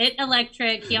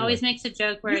Electric. He always makes a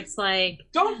joke where it's like,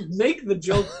 don't make the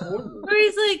joke for me. Where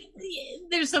he's like,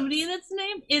 there's somebody that's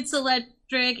named It's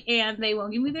Electric, and they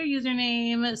won't give me their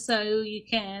username, so you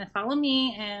can follow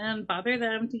me and bother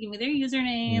them to give me their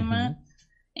username.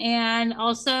 And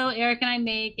also, Eric and I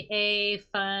make a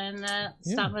fun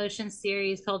stop motion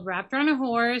series called Wrapped Around a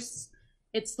Horse.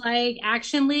 It's like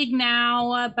Action League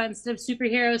now, but instead of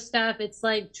superhero stuff, it's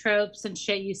like tropes and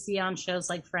shit you see on shows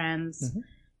like Friends.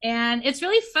 And it's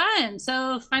really fun.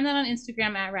 So find that on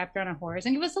Instagram at Wrapped Around a Horse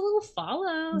and give us a little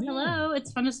follow. Yeah. Hello.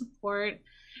 It's fun to support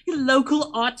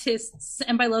local artists.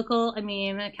 And by local, I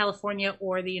mean California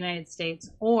or the United States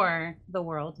or the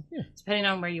world, depending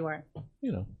on where you are.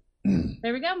 You know.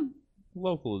 There we go.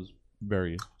 Local is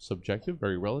very subjective,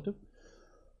 very relative.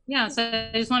 Yeah, so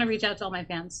I just want to reach out to all my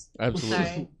fans. Absolutely.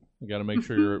 Sorry. You got to make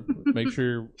sure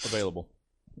you're available.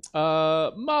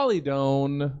 Molly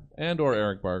Doan and or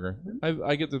Eric Barger.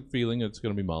 I get the feeling it's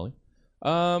going to be Molly.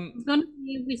 It's going to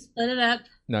be, we split it up.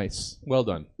 Nice. Well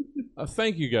done.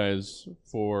 Thank you guys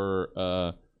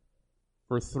for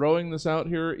throwing this out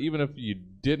here, even if you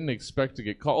didn't expect to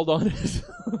get called on it.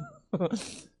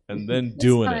 And then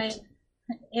doing it.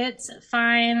 It's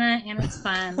fine and it's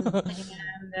fun.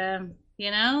 And,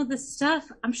 you know, the stuff,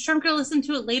 I'm sure I'm going to listen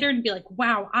to it later and be like,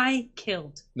 wow, I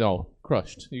killed. No,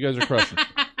 crushed. You guys are crushing.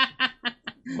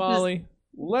 Molly,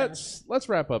 let's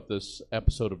wrap up this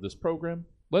episode of this program.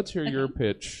 Let's hear your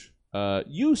pitch.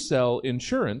 You sell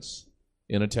insurance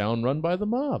in a town run by the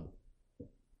mob.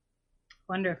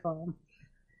 Wonderful.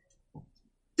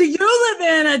 Do you live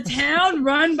in a town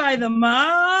run by the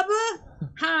mob?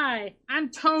 Hi, I'm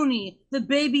Tony, the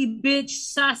baby bitch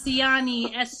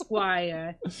Sassiani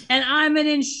Esquire, and I'm an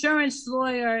insurance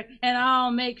lawyer, and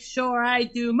I'll make sure I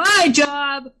do my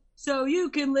job so you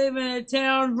can live in a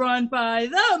town run by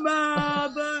the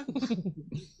mob.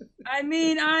 I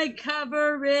mean, I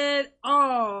cover it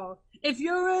all. If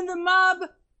you're in the mob,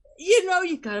 you know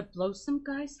you gotta blow some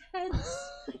guys' heads.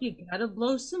 You gotta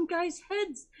blow some guys'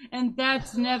 heads, and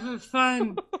that's never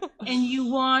fun. And you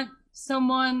want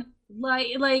someone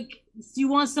like you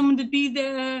want someone to be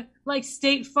there like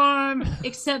State Farm,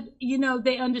 except you know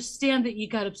they understand that you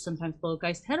gotta sometimes blow a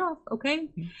guy's head off, okay?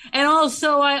 And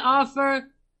also I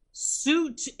offer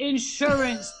suit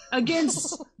insurance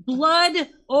against blood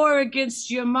or against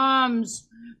your mom's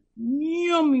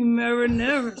yummy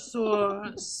marinara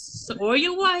sauce or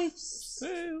your wife's.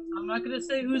 I'm not gonna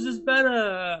say whose is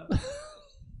better.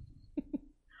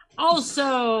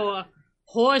 Also,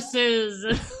 horses.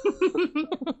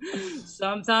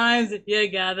 Sometimes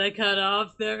you gotta cut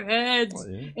off their heads. Oh,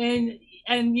 yeah.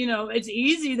 And you know it's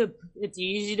easy to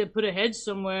put a head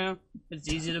somewhere. It's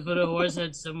easy to put a horse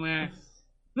head somewhere.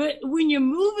 But when you're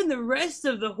moving the rest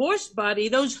of the horse body,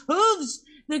 those hooves,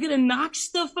 they're gonna knock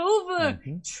stuff over.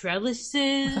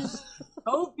 Trellises,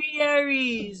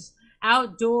 topiaries,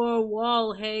 outdoor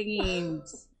wall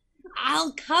hangings.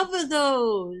 I'll cover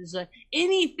those.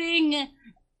 Anything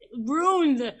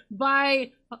ruined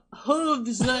by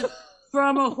hooves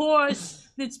from a horse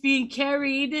that's being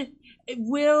carried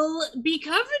will be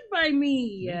covered by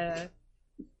me.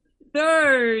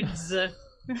 Thirds,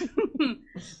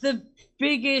 the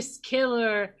biggest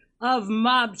killer of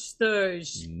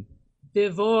mobsters.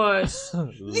 Divorce.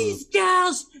 These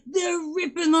gals, they're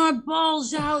ripping our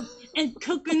balls out and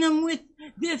cooking them with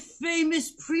their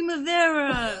famous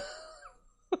Primavera.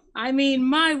 I mean,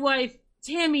 my wife,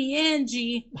 Tammy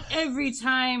Angie, every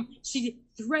time she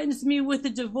threatens me with a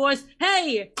divorce,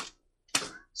 hey,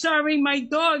 sorry, my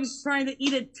dog's trying to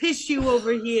eat a tissue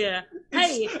over here.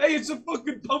 Hey, it's a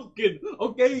fucking pumpkin,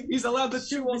 okay? He's allowed to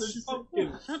chew on his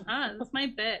pumpkin. That's my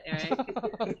bet, Eric.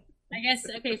 I guess,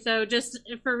 okay, so just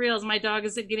for reals, my dog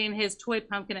is getting his toy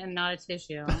pumpkin and not a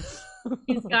tissue.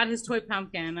 He's got his toy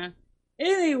pumpkin.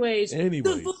 Anyways.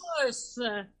 Divorce.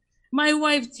 My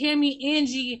wife, Tammy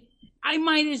Angie, I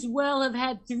might as well have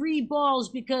had 3 balls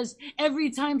because every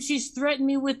time she's threatened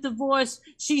me with divorce,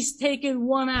 she's taken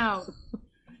one out.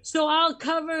 So I'll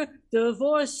cover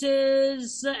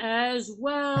divorces as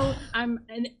well.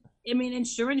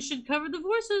 Insurance should cover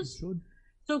divorces.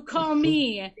 So call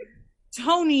me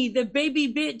Tony, the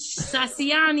baby bitch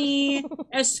Sassiani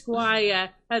Esquire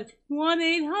at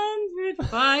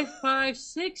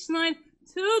 1-800-556-9224.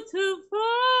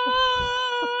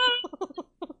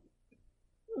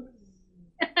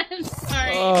 I'm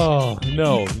sorry. Oh,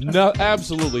 no,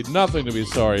 absolutely nothing to be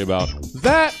sorry about.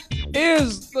 That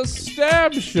is the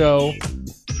Stab Show.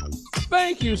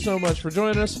 Thank you so much for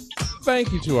joining us.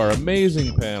 Thank you to our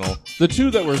amazing panel, the 2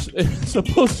 that were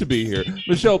supposed to be here,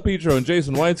 Michelle Petro and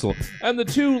Jason Weitzel, and the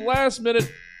 2 last-minute,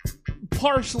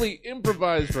 partially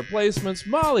improvised replacements,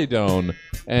 Molly Doan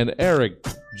and Eric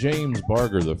James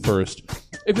Barger the First.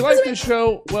 If you like this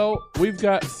show, well, we've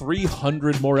got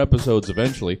 300 more episodes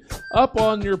eventually up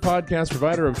on your podcast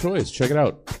provider of choice. Check it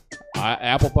out.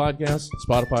 Apple Podcasts,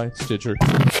 Spotify, Stitcher,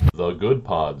 the Good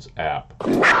Pods app,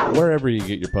 wherever you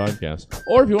get your podcasts.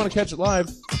 Or if you want to catch it live,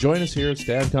 join us here at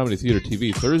Stab Comedy Theater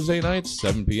TV, Thursday nights,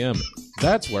 7 p.m.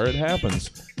 That's where it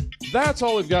happens. That's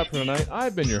all we've got for tonight.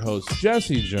 I've been your host,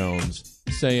 Jesse Jones,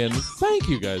 saying thank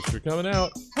you guys for coming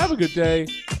out. Have a good day,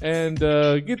 and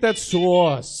get that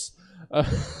sauce.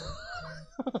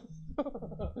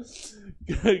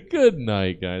 Good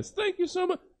night, guys. Thank you so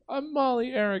much. I'm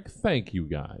Molly, Eric. Thank you,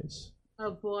 guys.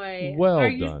 Oh, boy. Well Are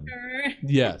done. You sure?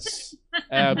 Yes,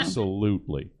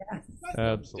 absolutely. Yes.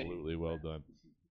 Absolutely well done.